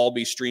 and they'll all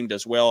be streamed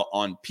as well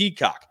on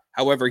Peacock.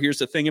 However, here's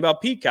the thing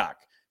about Peacock.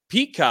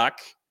 Peacock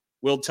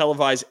will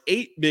televise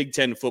 8 Big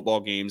Ten football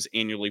games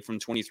annually from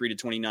 23 to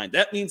 29.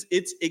 That means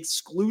it's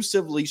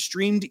exclusively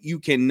streamed. You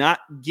cannot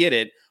get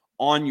it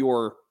on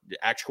your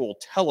actual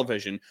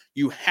television.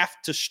 You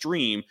have to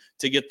stream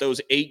to get those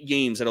 8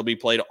 games that'll be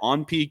played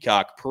on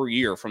Peacock per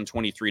year from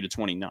 23 to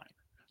 29.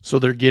 So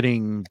they're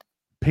getting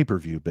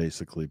pay-per-view,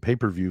 basically,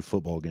 pay-per-view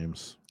football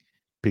games.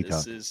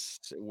 Peacock. This is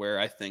where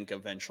I think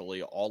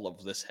eventually all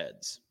of this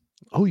heads.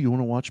 Oh, you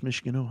want to watch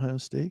Michigan Ohio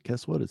State?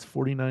 Guess what? It's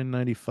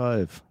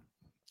 $49.95.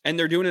 And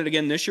they're doing it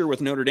again this year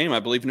with Notre Dame. I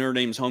believe Notre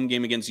Dame's home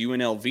game against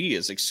UNLV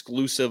is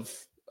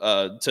exclusive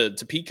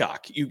to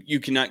Peacock. You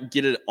cannot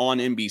get it on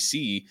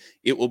NBC.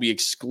 It will be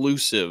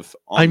exclusive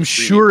on I'm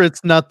sure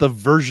it's not the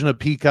version of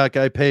Peacock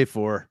I pay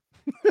for.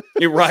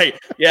 You're right.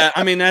 Yeah,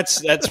 I mean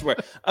that's where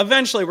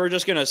eventually we're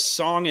just gonna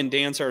song and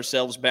dance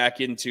ourselves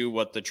back into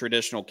what the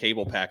traditional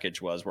cable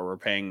package was, where we're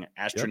paying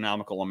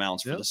astronomical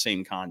amounts for the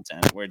same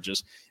content.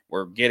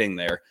 We're getting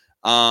there.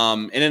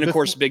 And then of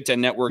course, Big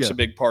Ten Network's a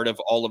big part of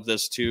all of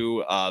this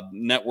too.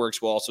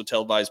 Networks will also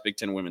televise Big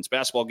Ten women's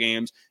basketball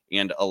games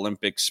and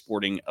Olympic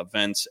sporting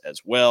events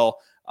as well.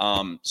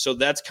 So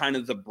that's kind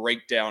of the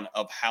breakdown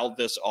of how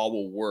this all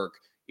will work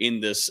in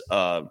this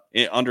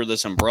under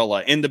this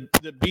umbrella. And the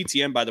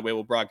BTN, by the way,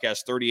 will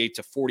broadcast 38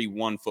 to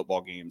 41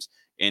 football games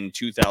in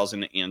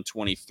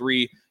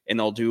 2023, and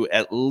they'll do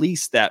at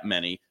least that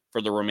many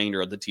for the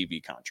remainder of the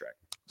TV contract.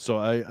 So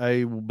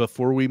I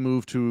before we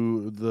move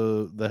to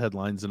the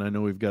headlines, and I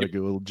know we've got to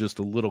go just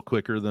a little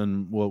quicker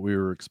than what we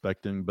were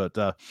expecting, but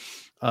a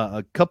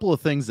couple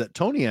of things that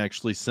Tony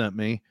actually sent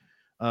me,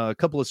 a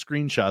couple of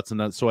screenshots, and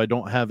that, so I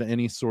don't have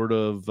any sort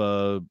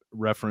of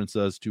reference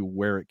as to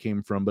where it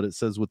came from, but it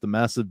says with the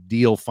massive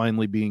deal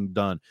finally being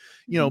done,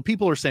 you know,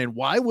 people are saying,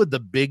 why would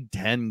the Big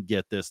Ten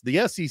get this?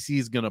 The SEC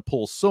is going to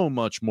pull so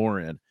much more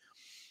in.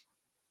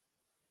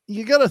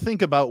 You got to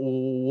think about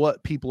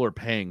what people are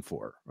paying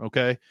for.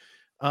 Okay.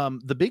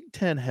 The Big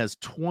Ten has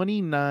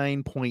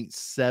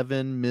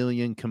 29.7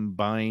 million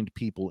combined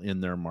people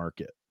in their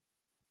market.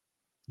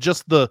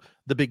 Just the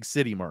big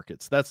city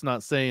markets. That's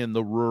not saying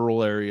the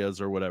rural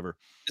areas or whatever.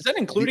 Is that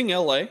including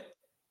LA?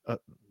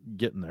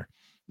 Getting there.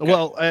 Okay.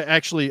 Well,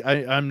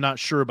 I'm not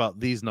sure about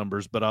these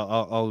numbers, but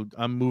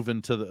I'm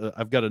moving to the.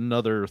 I've got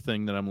another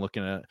thing that I'm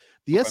looking at.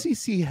 The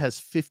SEC has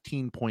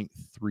 15.3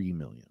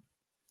 million.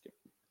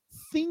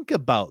 Think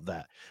about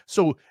that.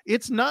 So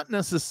it's not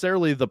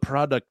necessarily the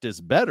product is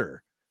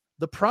better.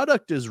 The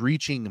product is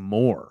reaching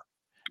more.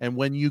 And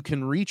when you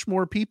can reach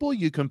more people,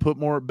 you can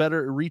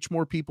reach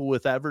more people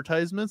with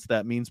advertisements.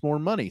 That means more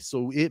money.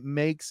 So it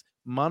makes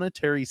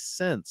monetary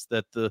sense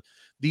that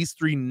these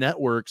three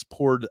networks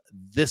poured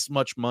this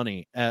much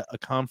money at a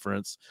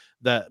conference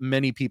that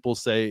many people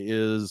say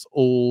is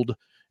old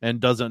and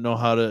doesn't know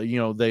how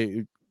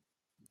to,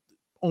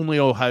 only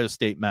Ohio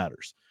State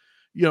matters.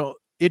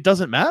 It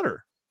doesn't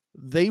matter.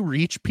 They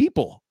reach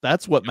people.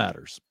 That's what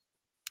matters.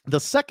 The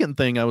second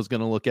thing I was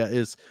going to look at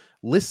is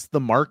list the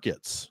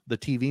markets, the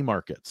TV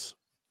markets.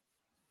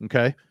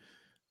 Okay.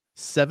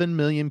 7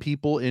 million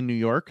people in New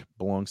York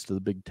belongs to the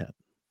Big Ten.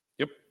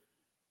 Yep.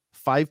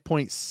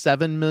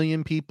 5.7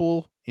 million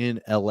people in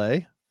LA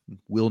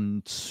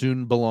will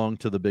soon belong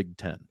to the Big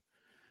Ten.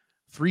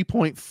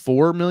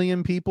 3.4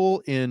 million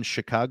people in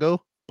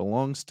Chicago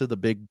belongs to the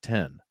Big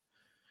Ten.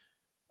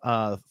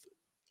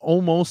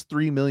 Almost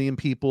 3 million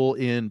people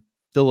in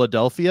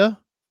Philadelphia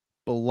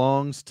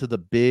belongs to the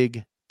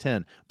Big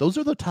Ten. Those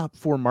are the top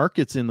 4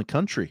 markets in the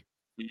country,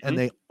 and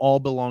they all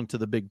belong to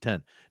the Big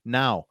Ten.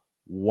 Now,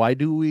 why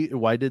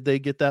did they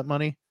get that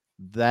money?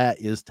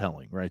 That is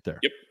telling right there.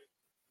 Yep.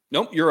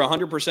 Nope, you're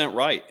 100%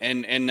 right.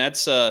 And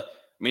that's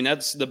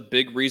that's the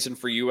big reason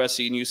for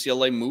USC and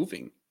UCLA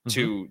moving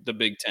to the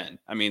Big Ten.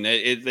 I mean,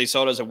 they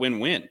saw it as a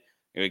win-win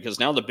because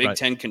now the Big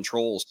Ten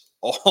controls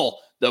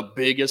all the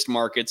biggest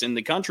markets in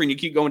the country. And you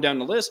keep going down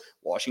the list,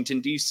 Washington,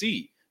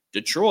 D.C.,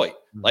 Detroit.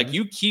 Like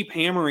you keep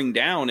hammering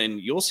down and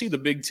you'll see the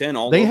Big Ten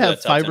all they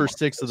have 5 or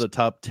 6 of the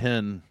top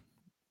 10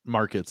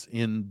 markets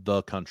in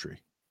the country.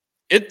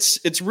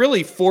 It's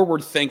really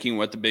forward thinking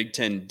what the Big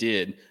Ten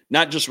did,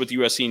 not just with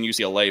USC and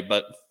UCLA,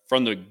 but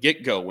from the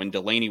get-go when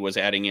Delaney was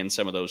adding in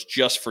some of those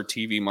just for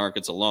TV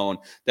markets alone,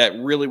 that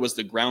really was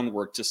the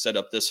groundwork to set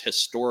up this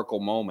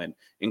historical moment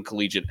in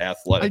collegiate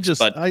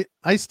athletics.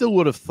 I still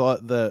would have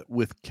thought that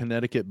with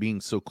Connecticut being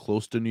so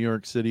close to New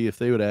York City, if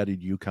they would have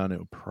added UConn, it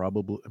would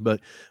probably,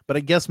 but I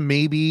guess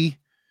maybe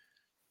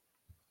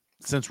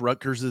since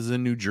Rutgers is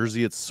in New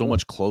Jersey, it's so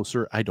much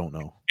closer. I don't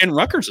know. And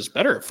Rutgers is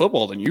better at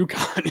football than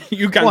UConn.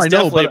 UConn's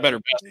definitely a better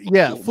basketball.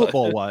 Yeah,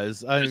 football wise.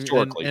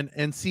 Historically.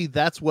 And see,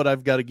 that's what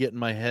I've got to get in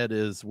my head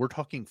is we're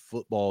talking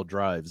football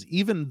drives.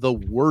 Even the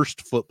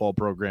worst football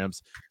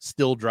programs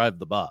still drive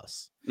the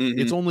bus.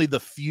 It's only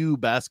the few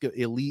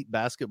elite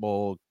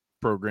basketball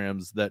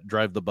programs that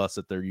drive the bus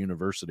at their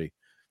university.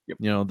 Yep.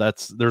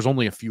 There's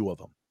only a few of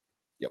them.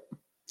 Yep.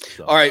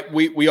 So. All right,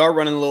 we are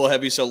running a little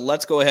heavy, so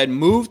let's go ahead and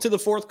move to the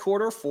fourth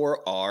quarter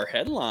for our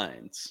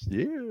headlines.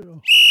 Yeah.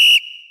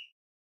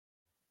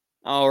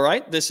 All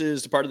right, this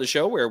is the part of the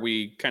show where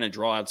we kind of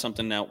draw out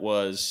something that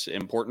was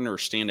important or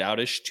stand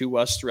outish to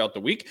us throughout the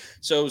week.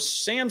 So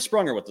Sam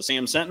Sprunger with the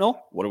Sam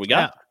Sentinel, what do we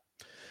got?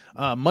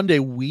 Yeah. Monday,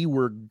 we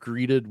were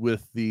greeted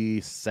with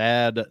the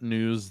sad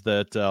news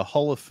that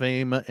Hall of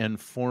Fame and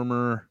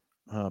former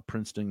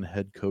Princeton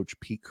head coach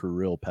Pete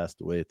Carril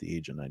passed away at the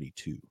age of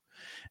 92.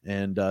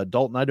 And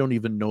Dalton, I don't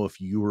even know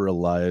if you were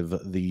alive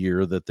the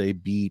year that they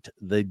beat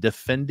the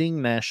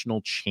defending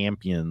national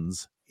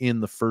champions in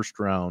the first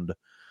round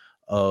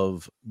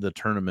of the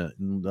tournament.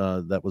 And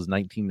that was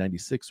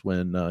 1996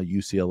 when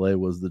UCLA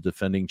was the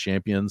defending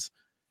champions.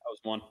 I was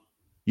one.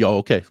 Yeah,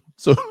 okay.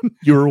 So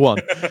you were one.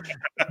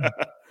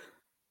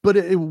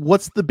 But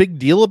what's the big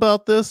deal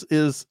about this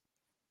is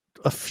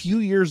a few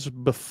years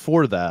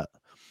before that,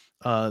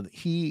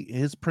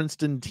 his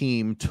Princeton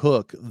team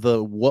took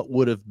what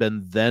would have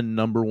been then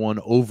number 1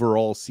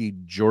 overall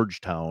seed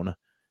Georgetown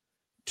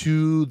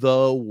to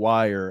the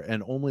wire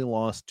and only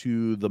lost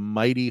to the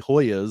mighty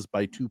Hoyas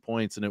by 2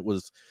 points.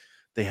 And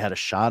they had a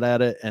shot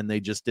at it and they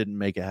just didn't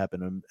make it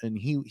happen. And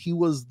he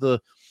was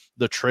the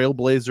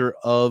trailblazer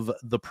of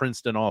the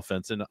Princeton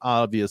offense. And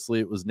obviously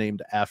it was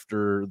named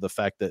after the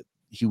fact that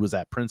he was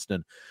at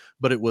Princeton,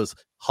 but it was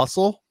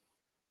hustle,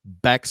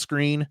 back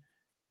screen,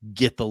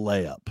 get the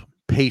layup,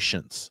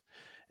 patience.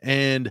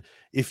 And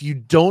if you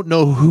don't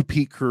know who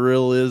Pete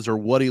Carril is or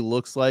what he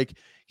looks like,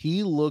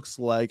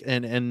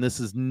 and this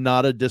is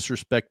not a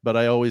disrespect, but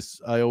I always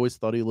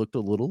thought he looked a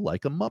little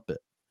like a Muppet,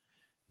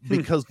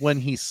 because when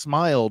he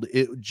smiled,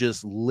 it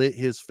just lit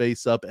his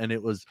face up. And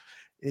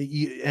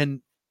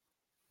and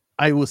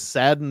I was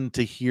saddened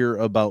to hear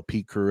about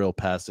Pete Carril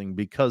passing,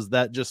 because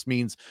that just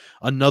means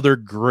another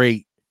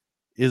great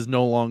is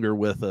no longer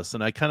with us.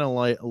 And I kind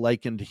of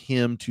likened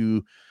him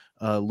to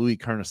Louis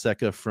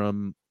Carnesecca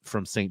from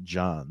St.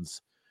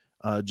 John's,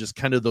 just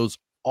kind of those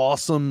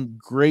awesome,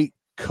 great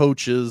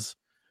coaches,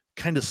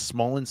 kind of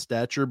small in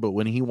stature, but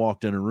when he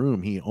walked in a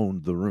room, he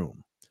owned the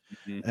room.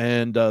 Mm-hmm.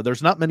 And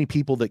there's not many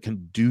people that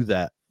can do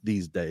that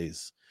these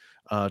days,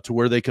 to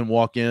where they can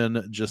walk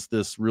in just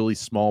this really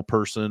small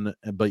person,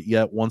 but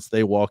yet once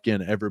they walk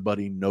in,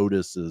 everybody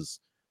notices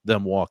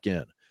them walk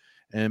in.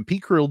 And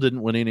Pete Carril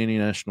didn't win any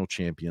national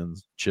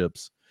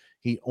championships.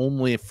 He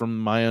only, from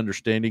my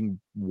understanding,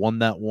 won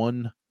that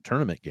one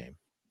tournament game.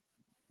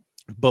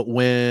 But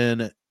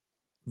when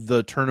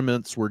the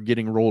tournaments were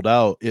getting rolled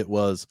out, it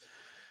was,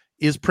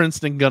 is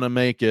Princeton going to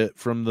make it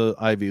from the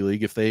Ivy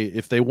League? If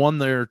they won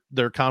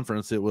their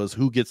conference, it was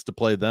who gets to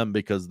play them,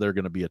 because they're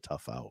going to be a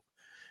tough out.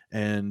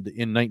 And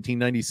in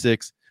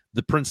 1996,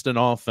 the Princeton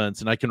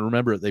offense, and I can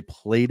remember it, they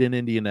played in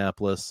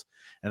Indianapolis,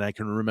 and I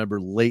can remember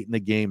late in the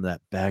game,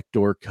 that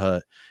backdoor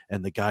cut,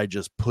 and the guy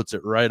just puts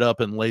it right up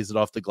and lays it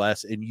off the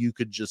glass, and you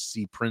could just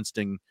see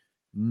Princeton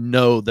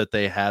know that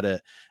they had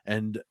it,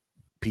 and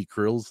Pete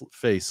Carril's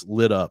face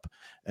lit up.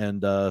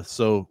 And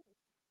so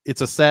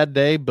it's a sad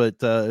day, but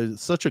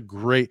it's such a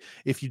great,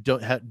 if you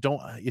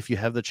if you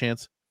have the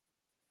chance,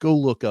 go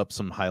look up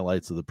some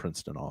highlights of the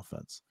Princeton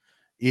offense.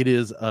 It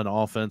is an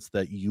offense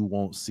that you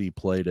won't see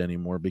played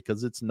anymore,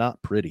 because it's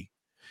not pretty.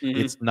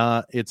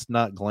 Mm-hmm. It's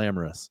not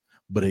glamorous,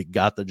 but it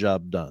got the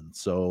job done.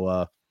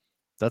 So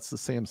that's the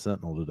Sam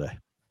Sentinel today.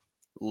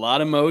 A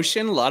lot of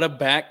motion, a lot of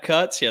back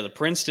cuts. Yeah, the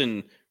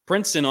Princeton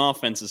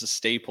offense is a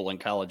staple in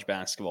college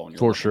basketball when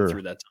you're looking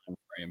through that time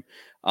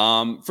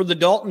frame. For the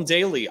Dalton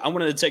Daily, I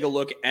wanted to take a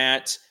look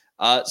at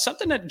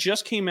something that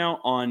just came out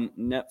on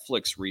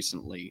Netflix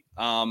recently.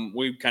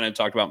 We kind of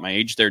talked about my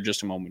age there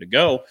just a moment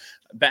ago.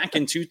 Back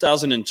in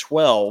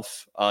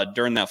 2012,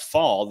 during that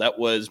fall, that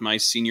was my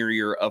senior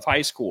year of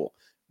high school.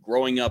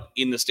 Growing up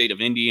in the state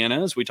of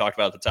Indiana, as we talked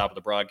about at the top of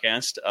the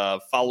broadcast,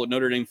 followed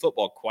Notre Dame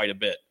football quite a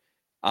bit.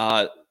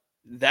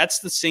 That's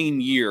the same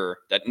year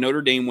that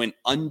Notre Dame went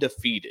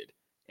undefeated.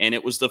 And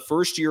it was the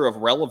first year of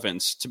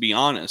relevance, to be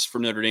honest, for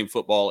Notre Dame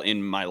football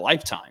in my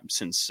lifetime,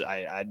 since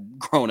I'd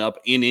grown up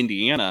in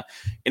Indiana.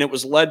 And it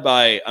was led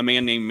by a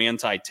man named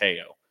Manti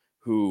Te'o,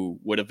 who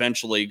would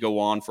eventually go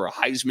on for a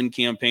Heisman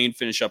campaign,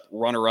 finish up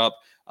runner-up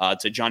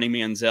to Johnny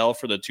Manziel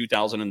for the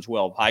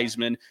 2012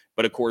 Heisman.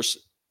 But, of course,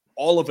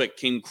 all of it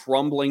came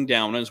crumbling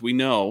down, as we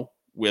know,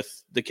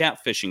 with the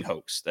catfishing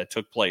hoax that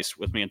took place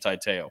with Manti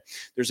Te'o.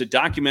 There's a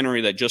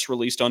documentary that just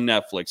released on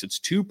Netflix. It's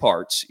 2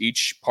 parts.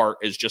 Each part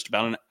is just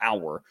about an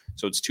hour,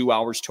 so it's 2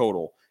 hours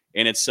total.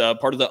 And it's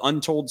part of the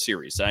Untold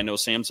series that I know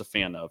Sam's a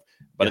fan of,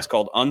 but It's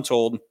called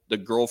Untold, The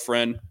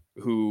Girlfriend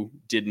Who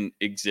Didn't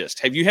Exist.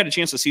 Have you had a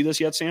chance to see this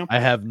yet, Sam? I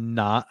have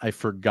not. I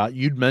forgot.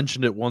 You'd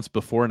mentioned it once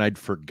before, and I'd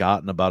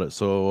forgotten about it,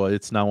 so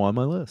it's now on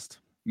my list.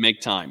 Make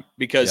time,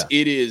 because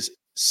it is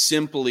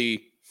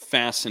simply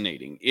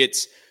fascinating.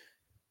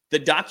 The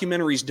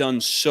documentary's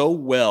done so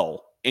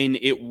well, and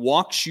it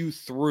walks you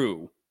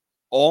through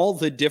all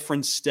the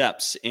different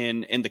steps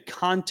and the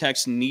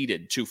context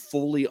needed to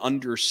fully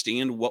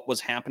understand what was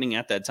happening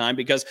at that time.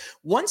 Because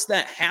once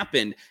that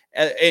happened,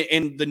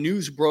 and the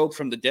news broke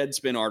from the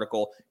Deadspin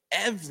article,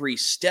 every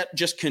step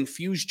just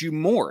confused you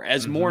more.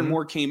 As more and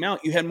more came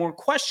out, you had more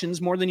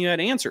questions more than you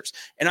had answers.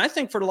 And I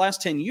think for the last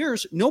 10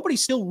 years, nobody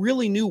still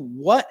really knew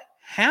what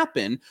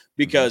happened,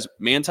 because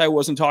Manti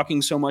wasn't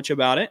talking so much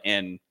about it,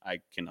 and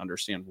I can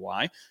understand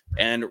why.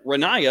 And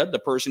Renaya, the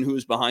person who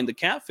was behind the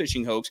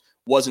catfishing hoax,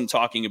 wasn't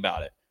talking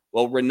about it.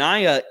 Well,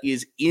 Renaya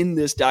is in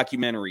this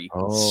documentary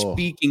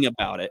speaking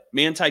about it.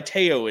 Manti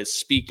Te'o is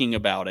speaking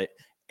about it.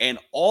 And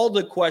all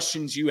the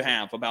questions you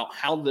have about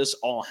how this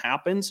all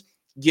happens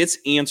gets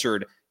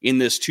answered in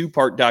this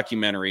 2-part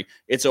documentary.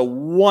 It's a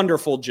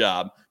wonderful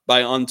job by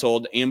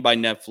Untold and by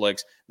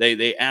Netflix.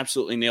 They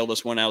absolutely nailed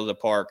this one out of the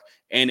park,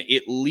 and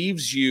it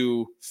leaves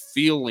you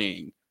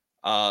feeling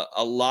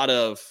a lot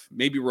of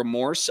maybe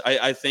remorse.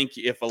 I think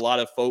if a lot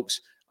of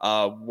folks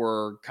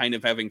were kind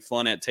of having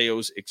fun at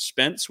Teo's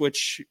expense,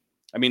 which,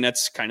 I mean,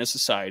 that's kind of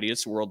society.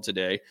 It's the world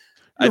today.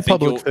 You're I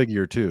think a public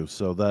figure too,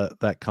 so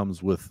that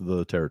comes with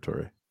the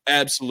territory.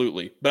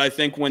 Absolutely. But I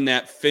think when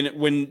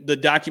when the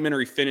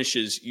documentary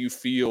finishes, you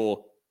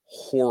feel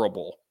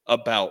horrible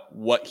about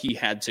what he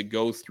had to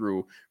go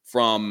through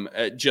from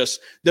just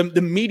the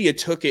media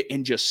took it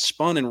and just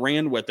spun and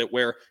ran with it,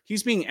 where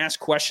he's being asked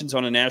questions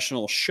on a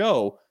national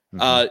show.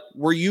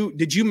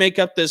 Did you make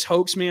up this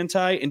hoax,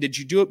 Manti? And did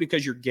you do it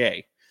because you're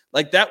gay?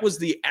 Like, that was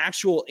the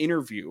actual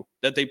interview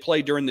that they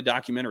played during the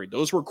documentary.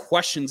 Those were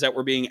questions that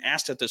were being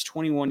asked at this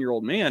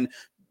 21-year-old man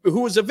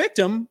who was a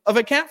victim of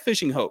a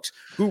catfishing hoax,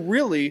 who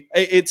really,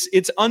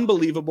 it's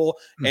unbelievable.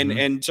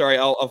 And sorry,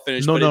 I'll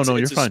finish. No,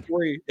 you're fine.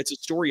 It's a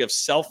story of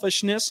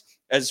selfishness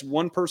as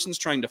one person's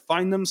trying to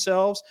find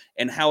themselves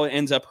and how it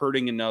ends up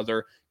hurting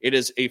another. It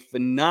is a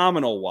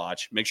phenomenal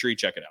watch. Make sure you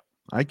check it out.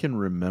 I can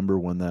remember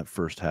when that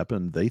first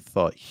happened, they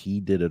thought he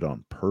did it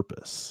on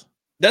purpose.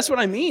 That's what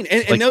I mean.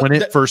 When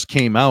it first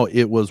came out,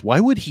 it was, why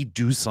would he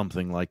do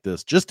something like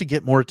this just to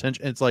get more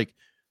attention? It's like,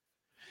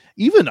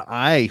 even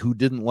I, who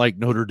didn't like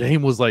Notre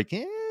Dame, was like,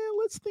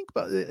 let's think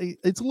about it.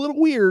 It's a little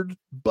weird,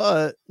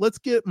 but let's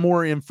get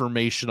more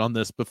information on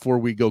this before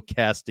we go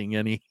casting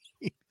any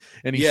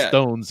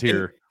stones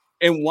here.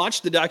 And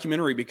watch the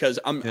documentary, because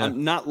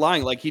I'm not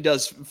lying. Like, he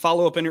does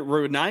follow-up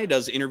interviews.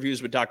 Does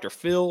interviews with Dr.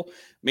 Phil.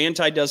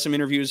 Manti does some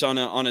interviews on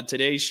a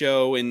Today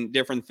Show and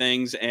different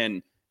things.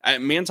 And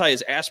Manti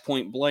is asked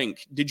point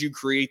blank, did you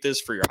create this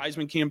for your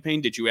Heisman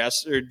campaign? Did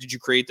you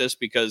create this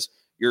because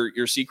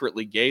you're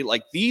secretly gay?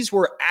 Like, these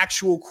were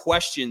actual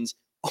questions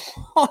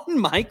on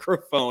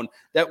microphone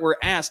that were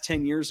asked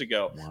 10 years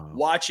ago. Wow.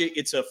 Watch it.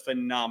 It's a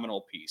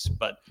phenomenal piece.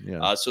 But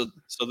so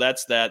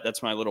that's that.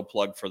 That's my little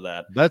plug for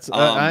that. That's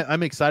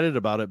I'm excited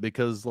about it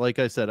because, like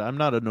I said, I'm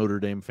not a Notre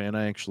Dame fan.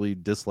 I actually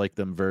dislike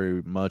them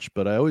very much,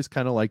 but I always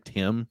kind of liked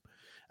him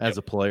as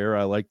a player.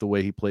 I liked the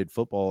way he played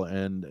football.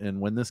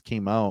 And when this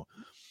came out,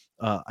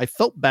 I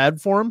felt bad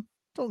for him.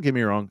 Don't get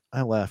me wrong.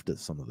 I laughed at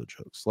some of the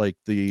jokes, like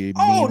the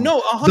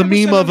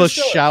meme of a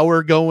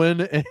shower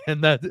going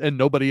and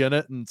nobody in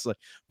it, and it's like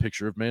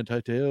picture of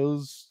Manti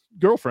Te'o's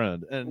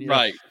girlfriend, and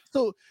right.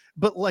 So,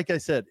 but like I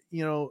said,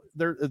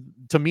 there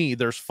to me,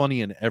 there's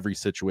funny in every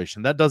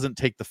situation. That doesn't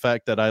take the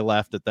fact that I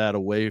laughed at that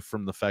away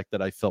from the fact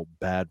that I felt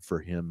bad for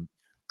him.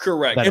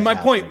 Correct. And my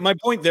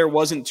point there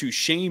wasn't to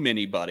shame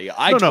anybody.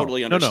 I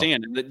totally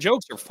understand. The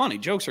jokes are funny.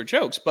 Jokes are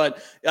jokes.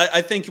 But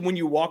I think when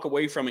you walk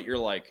away from it, you're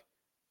like,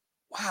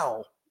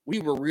 wow, we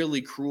were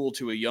really cruel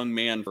to a young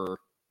man for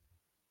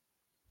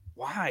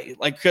why?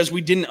 Like, because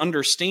we didn't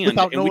understand.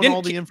 Without knowing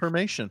all the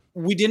information.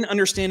 We didn't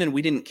understand, and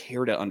we didn't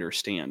care to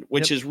understand,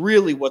 which is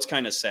really what's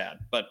kind of sad.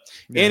 But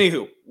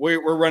anywho,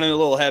 we're running a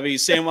little heavy.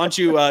 Sam, why don't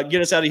you get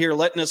us out of here,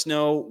 letting us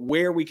know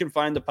where we can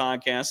find the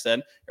podcast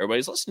that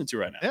everybody's listening to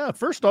right now. Yeah,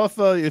 first off,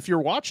 if you're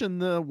watching,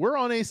 we're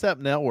on ASAP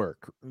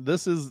Network.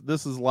 This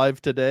is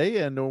live today,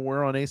 and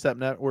we're on ASAP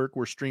Network.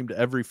 We're streamed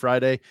every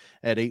Friday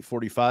at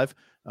 8:45.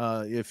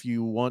 If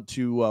you want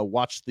to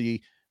watch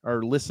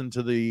or listen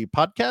to the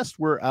podcast,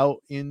 we're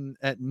out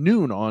at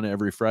noon on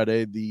every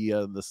Friday,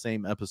 the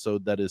same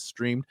episode that is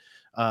streamed.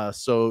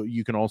 So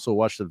you can also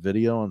watch the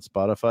video on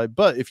Spotify.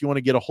 But if you want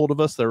to get a hold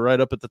of us, they're right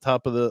up at the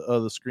top of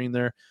the screen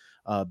there.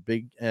 At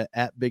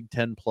Big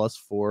 10 Plus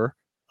 4.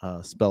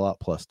 Spell out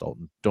plus,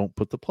 Dalton. Don't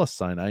put the plus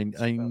sign.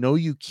 I know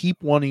you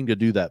keep wanting to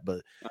do that,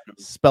 but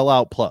spell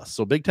out plus.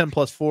 So Big 10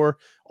 Plus 4.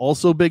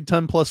 Also Big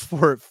 10 Plus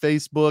 4 at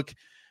Facebook.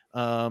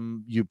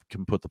 You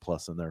can put the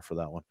plus in there for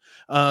that one.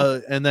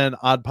 And then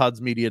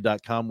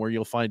oddpodsmedia.com, where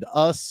you'll find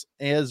us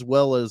as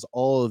well as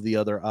all of the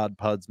other Odd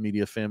Pods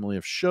Media family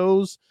of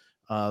shows.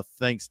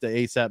 Thanks to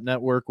ASAP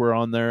Network, we're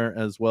on there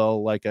as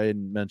well. Like I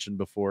mentioned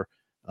before,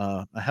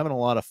 I'm having a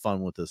lot of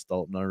fun with this,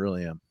 Dalton. I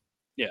really am.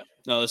 Yeah,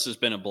 no, this has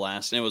been a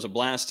blast, and it was a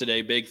blast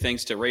today. Big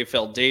thanks to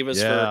Rapheal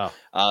Davis for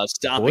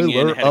stopping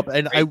in.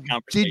 And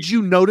did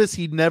you notice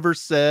he never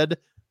said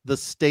the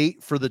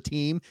state for the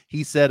team?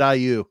 He said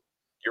IU.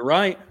 You're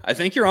right. I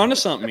think you're onto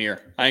something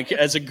here.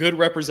 As a good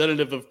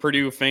representative of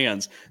Purdue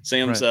fans,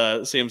 Sam's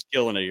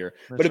killing it here.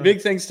 But a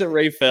big thanks to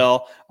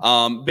Rapheal.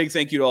 Big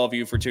thank you to all of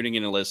you for tuning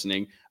in and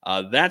listening.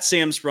 That's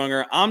Sam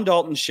Sprunger. I'm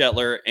Dalton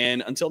Shetler,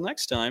 and until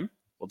next time,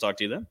 we'll talk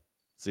to you then.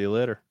 See you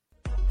later.